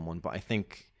out of someone, but I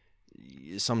think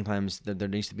sometimes there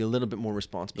needs to be a little bit more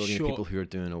responsibility in people who are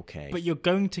doing okay. But you're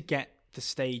going to get the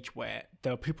stage where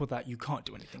there are people that you can't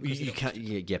do anything. You can't.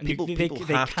 Yeah. People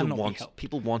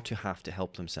want to have to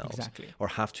help themselves, exactly, or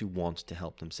have to want to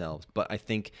help themselves. But I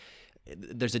think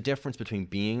there's a difference between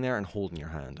being there and holding your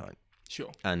hand out.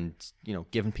 Sure. And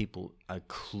giving people a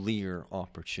clear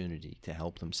opportunity to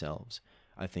help themselves,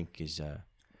 I think is.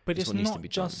 But it's not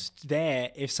just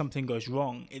there if something goes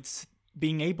wrong. It's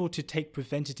being able to take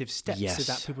preventative steps so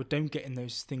that people don't get in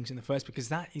those things in the first, because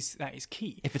that is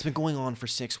key. If it's been going on for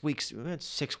 6 weeks, it's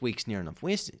 6 weeks near enough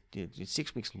wasted. It's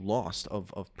 6 weeks lost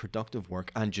of productive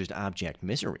work and just abject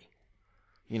misery.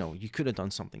 You could have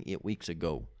done something 8 weeks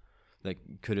ago that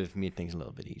could have made things a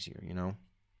little bit easier,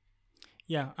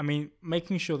 Yeah, I mean,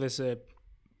 making sure there's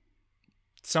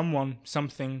someone,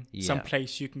 something, some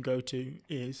place you can go to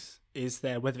is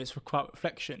there, whether it's for quiet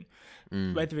reflection,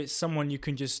 whether it's someone you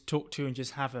can just talk to and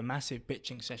just have a massive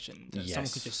bitching session. Someone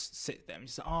could just sit there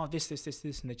and just say,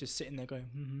 this, and they're just sitting there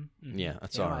going, yeah,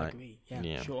 that's all right. I agree.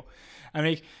 Yeah, sure. I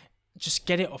mean, just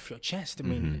get it off your chest. I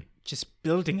mean, just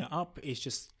building it up is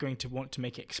just going to want to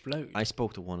make it explode. I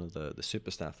spoke to one of the super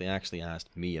staff. They actually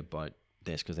asked me about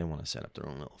this because they want to set up their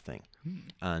own little thing.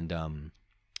 And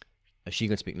she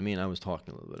could speak to me, and I was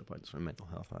talking a little bit about the sort of mental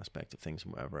health aspect of things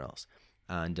and whatever else.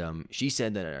 And she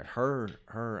said that at her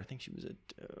I think she was at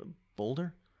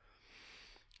Boulder,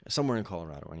 somewhere in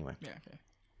Colorado anyway. Yeah, okay.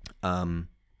 And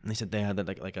they said they had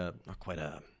like a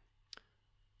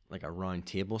round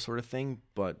table sort of thing,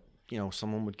 but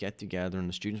someone would get together and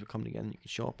the students would come together, and you can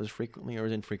show up as frequently or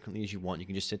as infrequently as you want. You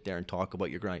can just sit there and talk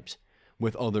about your gripes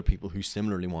with other people who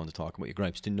similarly want to talk about your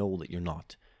gripes, to know that you're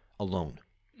not alone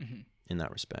in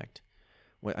that respect.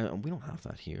 We don't have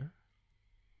that here.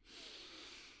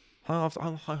 How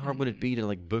hard would it be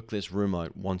to book this room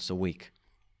out once a week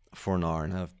for an hour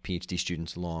and have PhD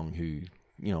students along who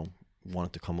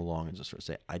wanted to come along and just sort of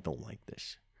say, I don't like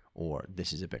this, or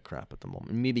this is a bit crap at the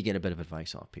moment, and maybe get a bit of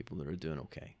advice off people that are doing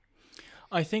okay.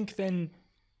 I think then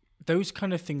those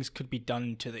kind of things could be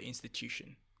done to the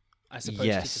institution as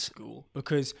opposed to the school,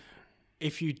 because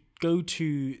if you go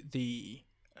to the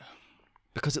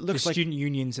Because it the looks like student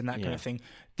unions and that kind of thing,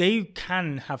 they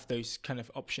can have those kind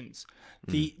of options.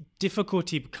 The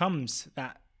difficulty becomes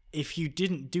that if you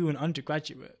didn't do an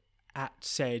undergraduate at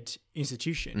said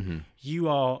institution, you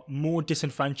are more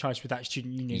disenfranchised with that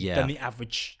student union than the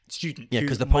average student. Yeah,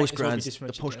 because the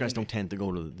postgrads don't tend to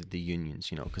go to the unions,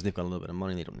 because they've got a little bit of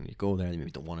money. They don't need to go there. They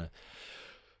maybe don't want to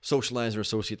socialize or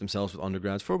associate themselves with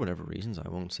undergrads for whatever reasons. I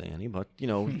won't say any, but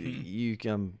you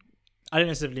can. I don't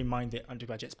necessarily mind the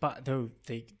undergraduates, but though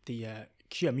the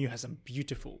QMU has some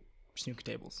beautiful snooker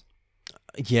tables.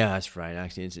 Yeah, that's right.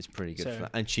 Actually, it's pretty good for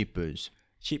that. And cheap booze.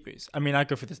 Cheap booze. I mean, I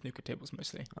go for the snooker tables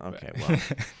mostly. Okay,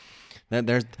 well,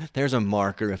 there's a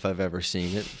marker if I've ever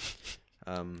seen it.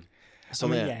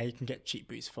 You can get cheap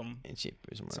booze from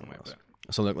somewhere else.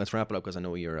 So look, let's wrap it up because I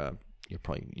know you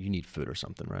need food or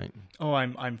something, right? Oh,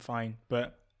 I'm fine,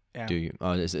 but yeah. Do you?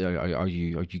 Are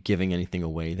you giving anything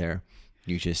away there?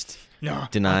 You just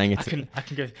denying it. I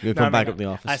can go. You'll come back up the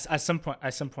office. At some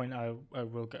point, I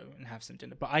will go and have some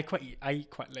dinner. But I eat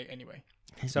quite late anyway.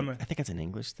 I think it's an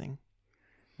English thing.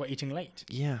 What, eating late?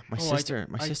 Yeah, my sister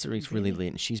eats really late,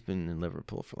 and she's been in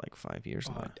Liverpool for like 5 years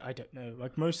now. I don't know.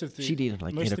 Like most of the she'd eat at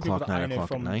like 8 o'clock, 9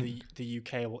 o'clock at night. The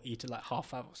UK will eat at like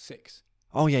 5:30 or 6.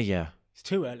 Oh yeah. It's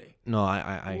too early. No,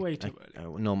 way too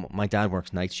early. No, my dad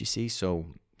works nights, you see, so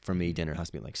for me dinner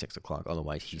has to be like 6 o'clock.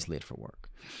 Otherwise, he's late for work.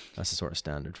 That's the sort of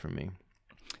standard for me.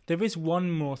 There is one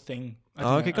more thing.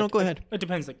 Go ahead. It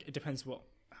depends. It depends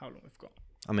how long we've got.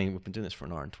 I mean, we've been doing this for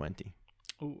an hour and 20.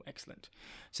 Oh, excellent.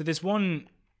 So there's one.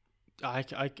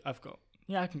 I've got.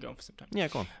 Yeah, I can go on for some time. Yeah,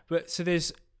 go on. But so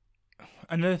there's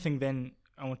another thing then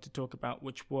I want to talk about,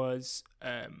 which was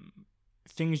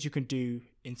things you can do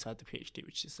inside the PhD,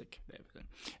 which is like everything.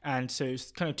 And so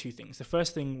it's kind of two things. The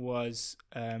first thing was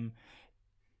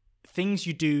things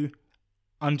you do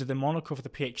under the moniker of the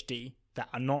PhD that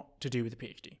are not to do with the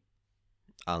PhD.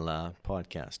 A la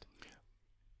podcast.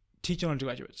 Teaching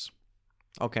undergraduates.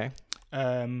 Okay.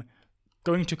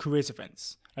 Going to careers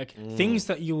events. Like things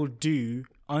that you'll do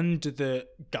under the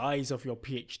guise of your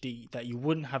PhD that you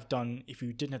wouldn't have done if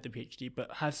you didn't have the PhD, but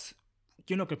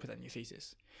you're not going to put that in your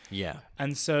thesis. Yeah.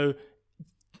 And so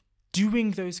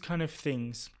doing those kind of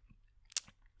things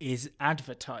is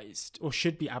advertised, or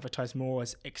should be advertised more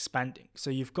as expanding. So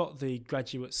you've got the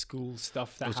graduate school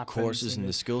stuff that happens. Those courses in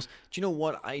the schools. Do you know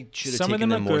what? I should have taken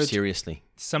them more seriously.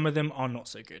 Some of them are not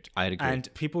so good. I'd agree.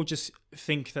 And people just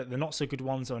think that the not so good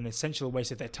ones are an essential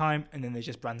waste of their time, and then they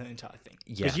just brand the entire thing.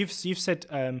 Yeah. Because you've said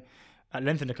at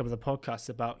length in a couple of the podcasts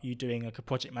about you doing like a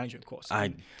project management course.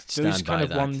 I stand those kind by of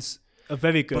that. Ones are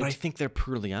very good. But I think they're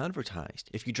poorly advertised.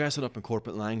 If you dress it up in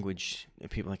corporate language,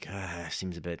 people are like,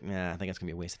 seems a bit, I think it's going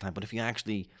to be a waste of time. But if you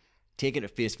actually take it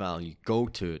at face value, go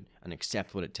to it and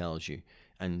accept what it tells you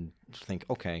and think,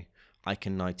 okay, I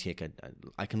can now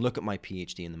I can look at my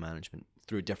PhD in the management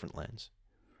through a different lens,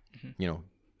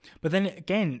 But then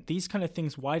again, these kind of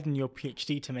things widen your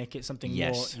PhD to make it something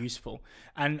more useful.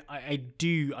 And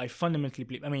I fundamentally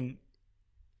believe, I mean,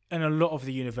 in a lot of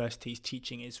the universities,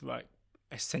 teaching is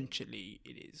essentially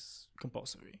it is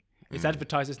compulsory. It's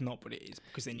advertised as not, but it is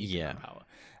because they need power.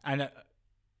 And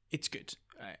it's good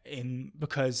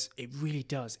because it really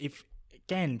does.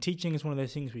 Teaching is one of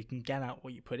those things where you can get out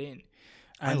what you put in.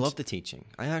 I love the teaching.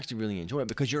 I actually really enjoy it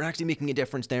because you're actually making a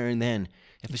difference there and then.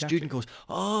 If a student goes,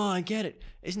 I get it.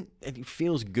 It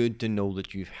feels good to know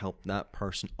that you've helped that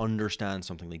person understand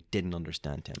something they didn't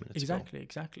understand 10 minutes ago.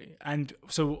 Exactly. And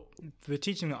so the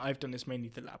teaching that I've done is mainly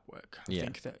the lab work. I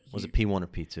think that was it P1 or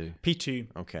P2? P2.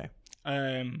 Okay.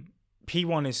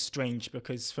 P1 is strange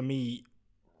because for me,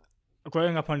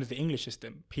 growing up under the English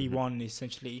system, P1 is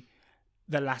essentially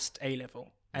the last A level.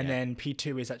 And then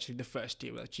P2 is actually the first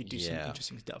year where you do some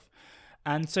interesting stuff.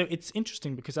 And so it's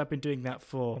interesting because I've been doing that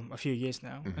for a few years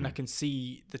now, and I can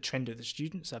see the trend of the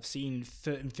students. I've seen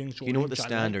certain things. You know what the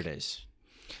standard is?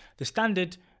 The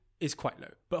standard is quite low.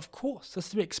 But of course, that's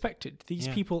to be expected. These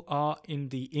people are in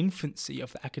the infancy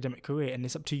of the academic career, and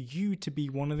it's up to you to be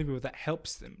one of the people that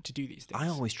helps them to do these things. I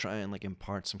always try and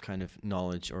impart some kind of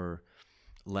knowledge or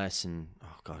lesson.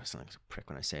 Oh, God, I sound like a prick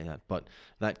when I say that. But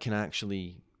that can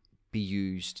actually be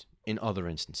used in other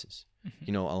instances.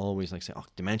 I'll always say,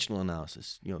 dimensional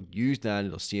analysis, use that,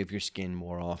 it'll save your skin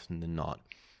more often than not.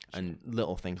 And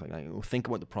little things like that. Think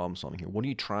about the problem solving here. What are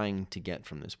you trying to get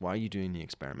from this? Why are you doing the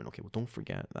experiment? Okay, well, don't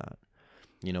forget that.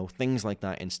 Things like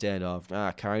that instead of,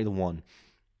 carry the one.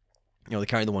 The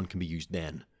carry the one can be used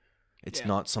then. It's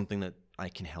not something that I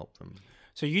can help them.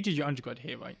 So you did your undergrad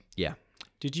here, right? Yeah.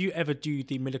 Did you ever do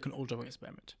the Millikan-Oldrock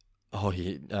experiment? Oh,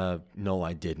 no,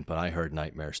 I didn't, but I heard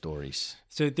nightmare stories.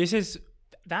 So this is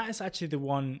that is actually the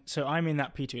one. So I'm in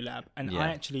that P2 lab, and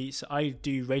I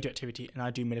do radioactivity and I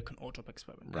do Millikan ore drop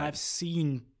experiment. Right. I've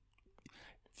seen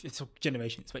it's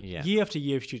generations, but year after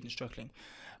year of students struggling.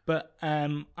 But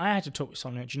I had to talk with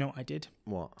someone. Do you know what I did?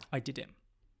 What? I did it.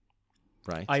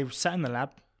 Right. I sat in the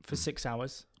lab for 6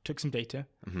 hours, took some data.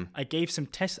 Mm-hmm.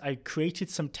 I created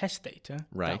some test data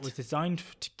that was designed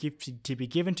to be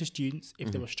given to students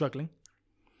if they were struggling.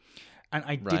 And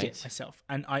I did it myself.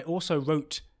 And I also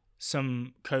wrote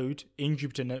some code in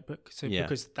Jupyter Notebook. So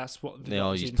because that's what they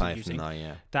all use Python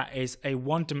now, That is a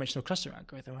one-dimensional clustering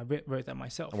algorithm. I wrote that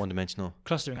myself. A one-dimensional?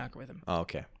 Clustering algorithm. Oh,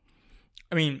 okay.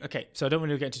 I mean, okay, so I don't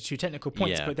want to get into too technical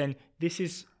points, but then this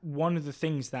is one of the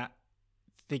things that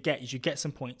they get is you get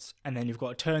some points and then you've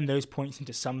got to turn those points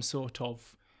into some sort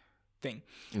of thing.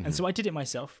 Mm-hmm. And so I did it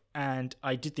myself, and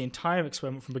I did the entire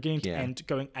experiment from beginning to end,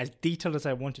 going as detailed as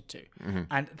I wanted to. Mm-hmm.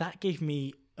 And that gave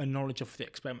me a knowledge of the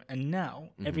experiment. And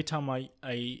now, every time I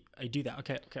do that,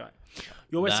 okay, right.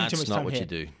 You're wasting too much time here. That's not what you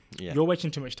do. Yeah. You're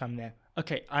wasting too much time there.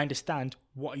 Okay, I understand.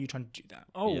 What are you trying to do there?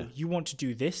 Oh, you want to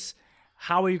do this?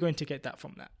 How are you going to get that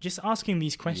from that? Just asking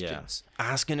these questions. Yeah.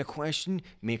 Asking a question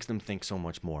makes them think so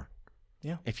much more.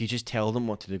 Yeah. If you just tell them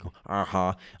what to do, go,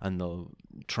 aha, and they'll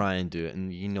try and do it,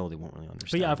 and they won't really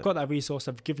understand. But yeah, I've got that resource.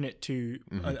 I've given it to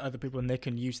other people, and they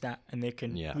can use that, and they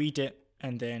can read it,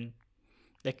 and then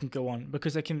they can go on,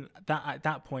 because they can. At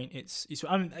that point, it's.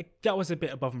 I mean, that was a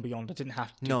bit above and beyond. I didn't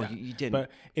have to do that. No, you didn't.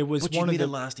 But it was one of the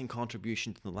lasting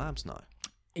contribution to the labs now.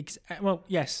 Well,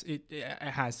 yes, it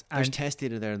has. There's test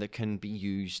data there that can be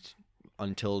used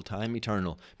until time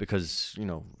eternal, because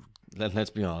let's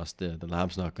be honest, the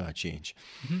lab's not going to change.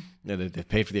 Mm-hmm. They've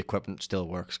paid for the equipment, still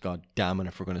works. God damn it,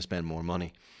 if we're going to spend more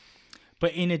money.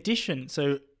 But in addition,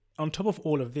 so on top of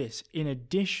all of this, in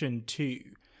addition to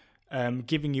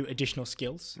giving you additional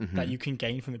skills that you can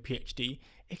gain from the PhD,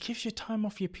 it gives you time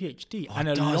off your PhD. Oh, and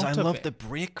it does. I love the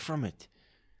break from it.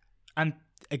 And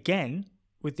again,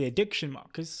 with the addiction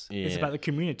markers, it's about the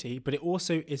community, but it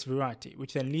also is variety,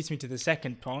 which then leads me to the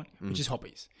second part, which is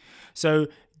hobbies. So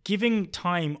giving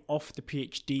time off the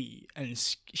PhD and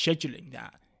scheduling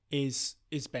that is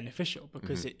beneficial,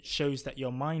 because it shows that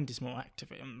your mind is more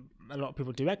active. And a lot of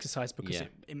people do exercise because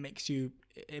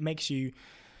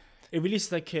it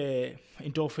releases like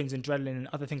endorphins, adrenaline, and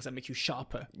other things that make you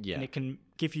sharper. Yeah. And it can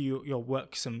give you your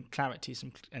work some clarity,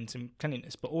 and some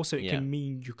cleanliness, but also it can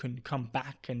mean you can come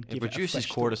back and give it reduces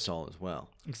cortisol as well.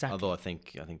 Exactly. Although I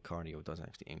think cardio does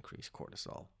actually increase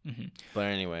cortisol. Mm-hmm. But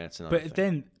anyway, it's another thing. But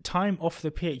then time off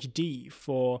the PhD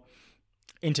for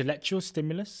intellectual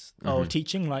stimulus or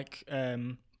teaching, like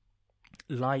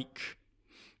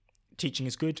teaching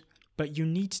is good, but you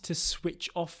need to switch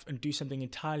off and do something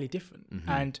entirely different. Mm-hmm.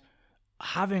 And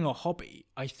having a hobby,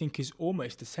 I think, is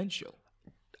almost essential.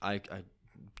 I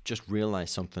just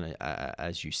realized something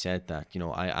as you said that.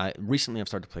 I recently I've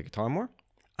started to play guitar more.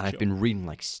 I've been reading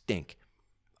like stink.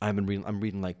 I'm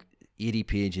reading like 80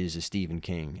 pages of Stephen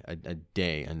King a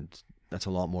day, and that's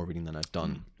a lot more reading than I've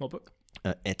done. What book?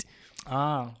 It.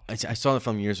 Ah. I saw the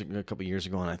film a couple of years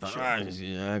ago, and I thought,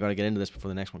 I got to get into this before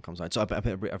the next one comes out. So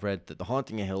I've read The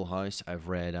Haunting of Hill House. I've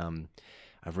read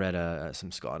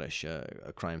some Scottish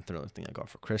crime thriller thing I got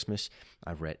for Christmas.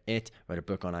 I've read It. Read a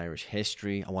book on Irish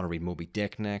history. I want to read Moby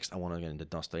Dick next. I want to get into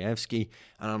Dostoevsky.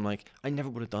 And I'm like, I never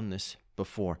would have done this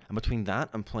before. And between that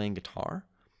and playing guitar,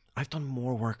 I've done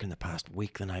more work in the past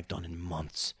week than I've done in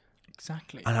months.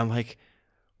 Exactly. And I'm like,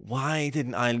 why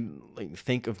didn't I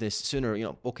think of this sooner?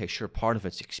 Okay, sure, part of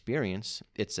it's experience.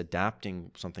 It's adapting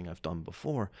something I've done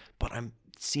before, but I'm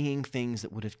seeing things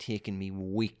that would have taken me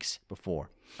weeks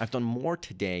before. I've done more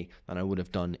today than I would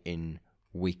have done in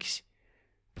weeks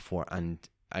before, and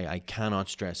I cannot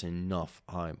stress enough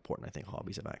how important I think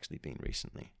hobbies have actually been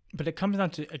recently. But it comes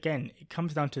down to I'm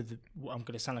going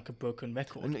to sound like a broken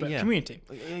record, but community.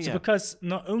 So because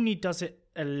not only does it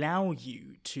allow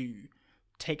you to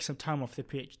take some time off the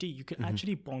PhD, you can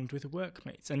actually bond with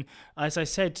workmates. And as I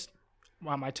said,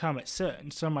 my time at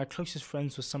CERN, some of my closest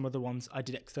friends were some of the ones I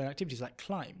did external activities like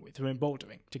climb with, or in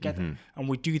bouldering together. And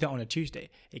we do that on a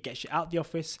Tuesday. It gets you out the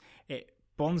office, it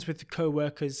bonds with the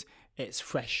co-workers, it's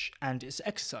fresh, and it's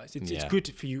exercise. It's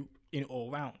good for you in all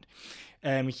round.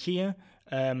 Here,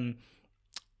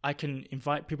 I can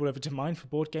invite people over to mine for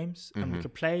board games, and we can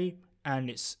play,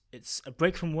 and it's a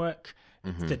break from work.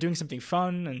 They're doing something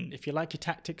fun, and if you like your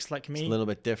tactics like me, it's a little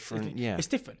bit different. It's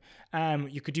different.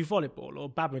 You could do volleyball or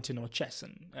badminton or chess,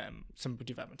 and some would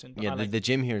do badminton. Yeah, the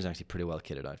gym here is actually pretty well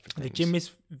kitted out for things. The gym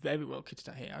is very well kitted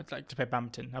out here. I'd like to play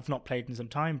badminton. I've not played in some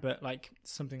time, but like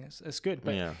something that's good.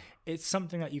 But it's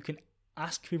something that you can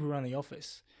ask people around the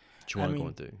office. Do you want to go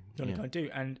and do? You want to go and do.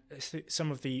 And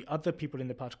some of the other people in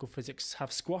the particle physics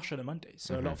have squash on a Monday.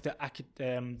 So a lot of the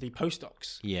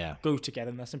postdocs go together,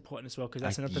 and that's important as well, because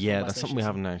that's another thing. Yeah, that's something we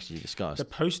haven't actually discussed. The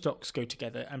postdocs go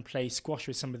together and play squash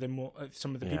with some of the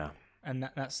people, and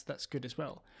that's good as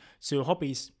well. So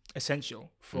hobby's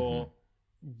essential for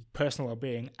personal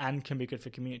well-being and can be good for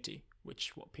community, which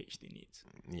is what PhD needs.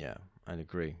 Yeah, I'd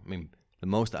agree. I mean, the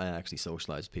most I actually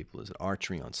socialize with people is at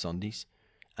archery on Sundays,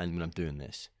 and when I'm doing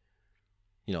this.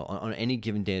 You know, on any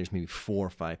given day, there's maybe 4 or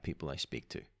 5 people I speak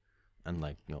to. And,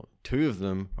 like, you know, 2 of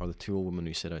them are the 2 old women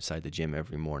who sit outside the gym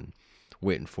every morning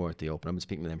waiting for it to open. I've been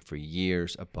speaking to them for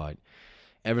years about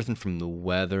everything from the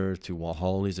weather to what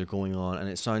holidays are going on. And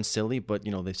it sounds silly, but,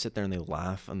 you know, they sit there and they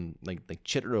laugh and, like, they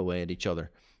chitter away at each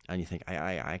other. And you think,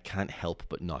 I can't help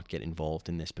but not get involved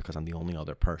in this because I'm the only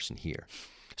other person here.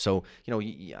 So, you know,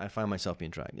 I find myself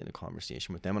being dragged into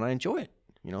conversation with them, and I enjoy it.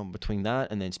 You know, between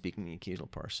that and then speaking to the occasional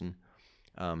person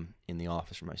in the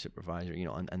office for my supervisor, you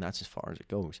know, and that's as far as it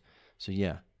goes. So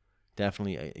yeah,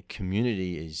 definitely a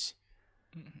community is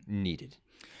needed.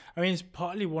 I mean, it's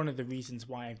partly one of the reasons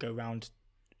why I go around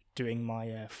doing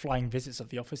my flying visits of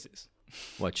the offices.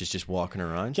 What, just walking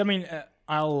around? I mean,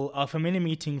 if I'm in a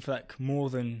meeting for like more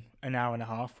than an hour and a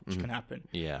half, which can happen.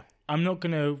 Yeah. I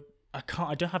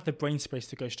don't have the brain space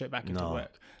to go straight back into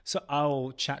work. So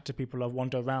I'll chat to people, I'll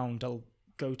wander around, I'll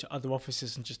go to other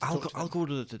offices and just I'll go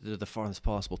to the farthest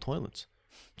possible toilets.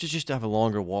 Just to have a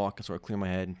longer walk and sort of clear my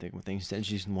head and think of things instead of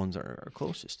using ones that are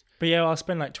closest. But yeah, I'll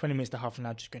spend like 20 minutes to half an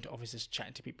hour just going to offices,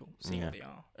 chatting to people, seeing how they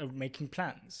are, making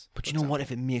plans. But you know what?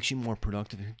 If it makes you more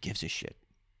productive, who gives a shit?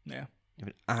 Yeah. If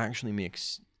it actually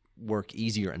makes work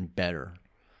easier and better,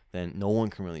 then no one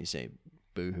can really say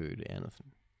boo-hoo to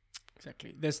anything.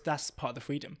 Exactly. That's part of the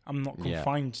freedom. I'm not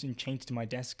confined and chained to my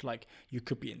desk like you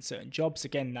could be in certain jobs.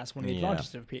 Again, that's one of the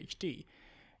advantages of a PhD.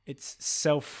 It's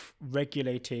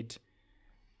self-regulated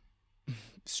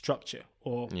structure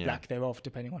or lack thereof,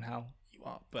 depending on how you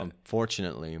are. But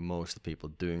unfortunately, most of the people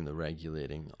doing the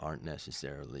regulating aren't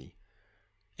necessarily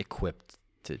equipped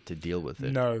to deal with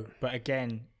it. No, but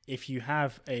again, if you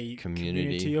have a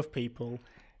community of people,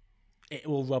 it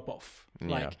will rub off.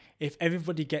 Like if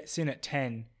everybody gets in at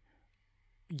 10,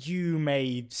 you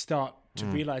may start to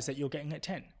realize that you're getting at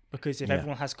 10. Because if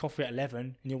everyone has coffee at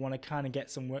 11 and you want to kind of get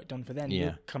some work done for them,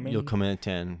 you'll come in at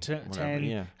 10.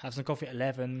 10, have some coffee at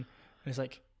 11. And it's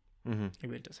like, it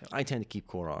really does help. I tend to keep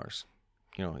core hours,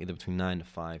 you know, either between 9 to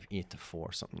 5, 8 to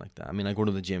 4, something like that. I mean, I go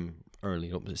to the gym early,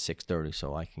 it opens at 6:30,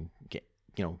 so I can get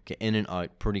in and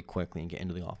out pretty quickly and get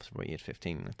into the office by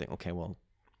 8:15. And I think, okay, well,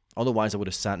 otherwise I would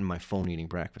have sat in my phone eating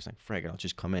breakfast. Like, frig, I'll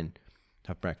just come in,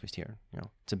 have breakfast here. You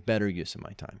know, it's a better use of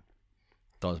my time.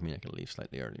 Does mean I can leave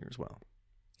slightly earlier as well.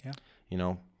 Yeah. You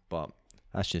know, but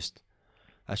that's just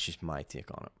my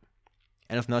take on it.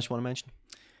 Anything else you want to mention?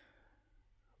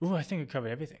 Oh, I think we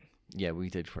covered everything. Yeah, we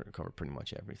did cover pretty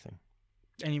much everything.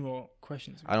 Any more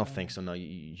questions? I don't think so. No,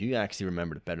 you actually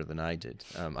remembered it better than I did.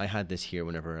 I had this here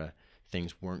whenever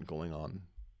things weren't going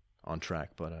on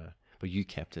track, but you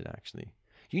kept it actually.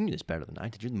 You knew this better than I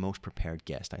did. You're the most prepared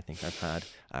guest I think I've had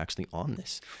actually on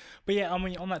this. But yeah, I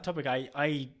mean, on that topic,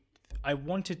 I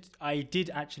did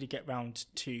actually get round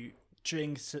to,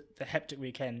 during the hectic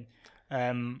weekend,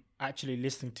 actually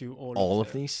listening to all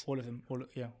of these? All of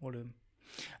them.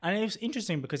 And it was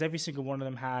interesting because every single one of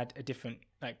them had a different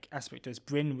like aspect. There's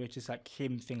Bryn, which is like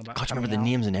him thing about. God, I remember the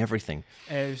names and everything.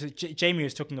 Jamie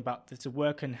was talking about the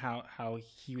work and how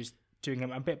he was doing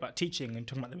a bit about teaching and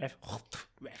talking about the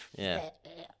ref. Yeah.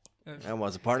 And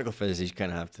was a particle physicist, you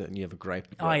kind of have a gripe.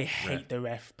 I hate the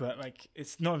ref, but like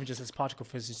it's not even just as particle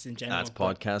physicists in general. That's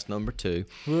podcast number 2.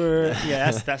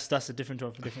 Yeah, that's a different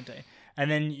talk for a different day. And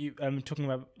then you talking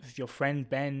about your friend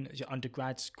Ben, your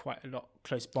undergrads, quite a lot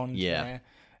close bond there.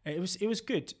 It was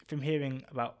good from hearing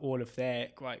about all of their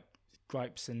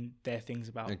gripes and their things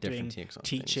about doing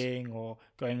teaching or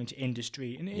going into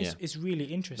industry, and it's really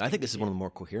interesting. I think this is one of the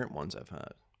more coherent ones I've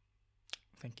had.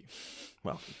 Thank you.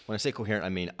 Well, when I say coherent, I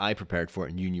mean I prepared for it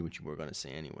and you knew what you were going to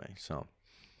say anyway. So,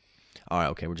 all right,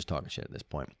 okay, we're just talking shit at this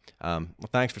point. Well,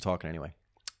 thanks for talking anyway.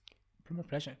 My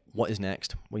pleasure. What is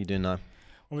next? What are you doing now?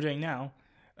 What we're doing now?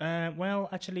 Well,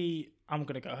 actually, I'm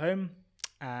going to go home,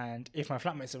 and if my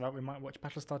flatmates are right, we might watch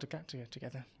Battlestar Galactica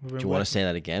together. Do you want to say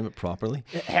that again, but properly?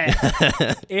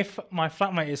 If my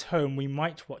flatmate is home, we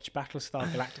might watch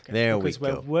Battlestar Galactica. There we go. Because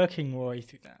we're working our way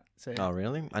through that. So, oh,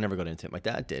 really? I never got into it. My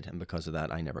dad did, and because of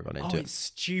that, I never got into it. Oh, it's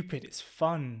stupid. It's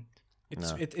fun.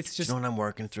 It's just... You know what I'm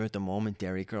working through at the moment?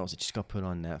 Derry Girls. It just got put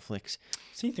on Netflix.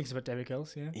 Seen things about Derry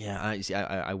Girls, yeah.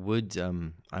 Yeah, I would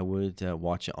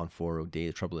watch it on 4OD.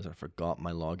 The trouble is I forgot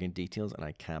my login details, and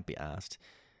I can't be asked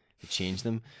to change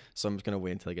them. So I'm just going to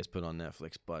wait until it gets put on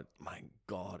Netflix. But my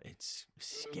God, it's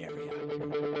scary.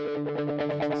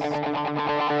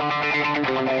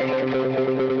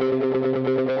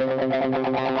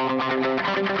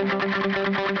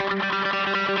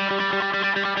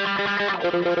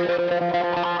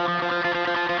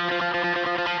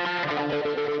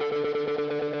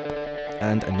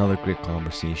 And another great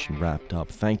conversation wrapped up.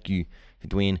 Thank you to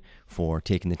Dwayne for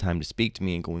taking the time to speak to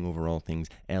me and going over all things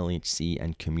LHC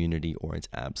and community, or its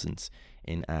absence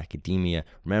in academia.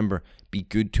 Remember, be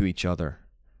good to each other.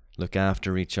 Look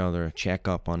after each other. Check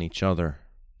up on each other.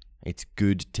 It's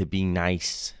good to be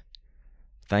nice.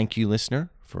 Thank you, listener,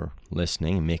 for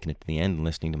listening and making it to the end and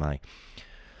listening to my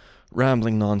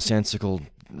rambling, nonsensical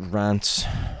rants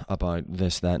about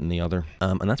this, that, and the other.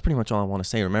 And that's pretty much all I want to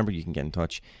say. Remember, you can get in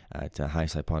touch at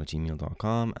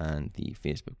highsipod@gmail.com and the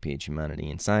Facebook page Humanity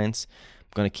and Science.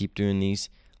 I'm going to keep doing these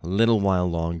a little while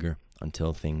longer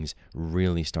until things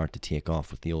really start to take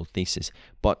off with the old thesis.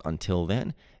 But until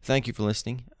then, thank you for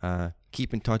listening.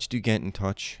 Keep in touch. Do get in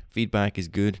touch. Feedback is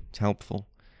good. It's helpful.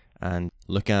 And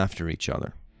look after each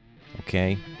other.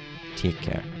 Okay? Take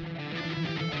care.